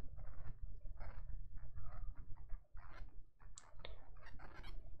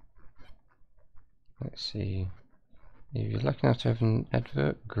 Let's see, if you're lucky enough to have an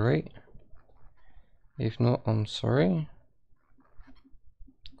advert, great. If not, I'm sorry.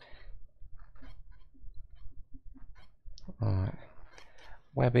 Alright.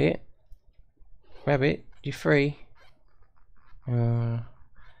 Rabbit, you free? Not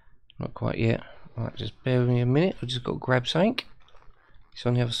quite yet. Alright, just bear with me a minute, I've just got to grab something. It's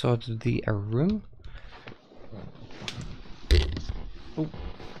on the other side of the room. Oh.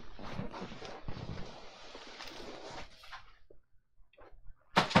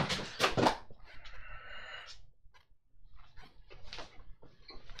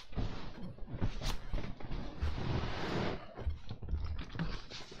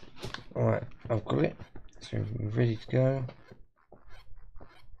 Alright, I've got it, so we're ready to go.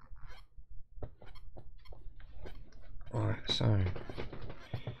 Alright, so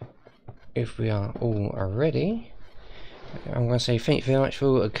if we are all ready, I'm going to say thank you very much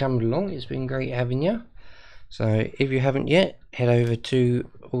for coming along. It's been great having you. So if you haven't yet, head over to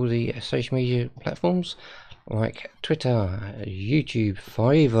all the social media platforms like Twitter, YouTube,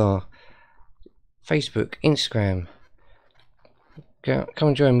 Fiverr, Facebook, Instagram. Come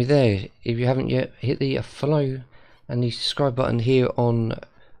and join me there. If you haven't yet, hit the follow and the subscribe button here on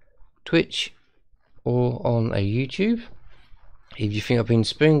Twitch or on YouTube. If you think I've been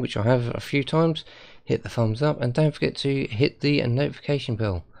spooned, which I have a few times, hit the thumbs up and don't forget to hit the notification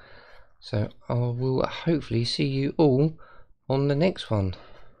bell. So I will hopefully see you all on the next one.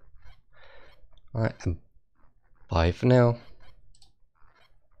 Alright, bye for now.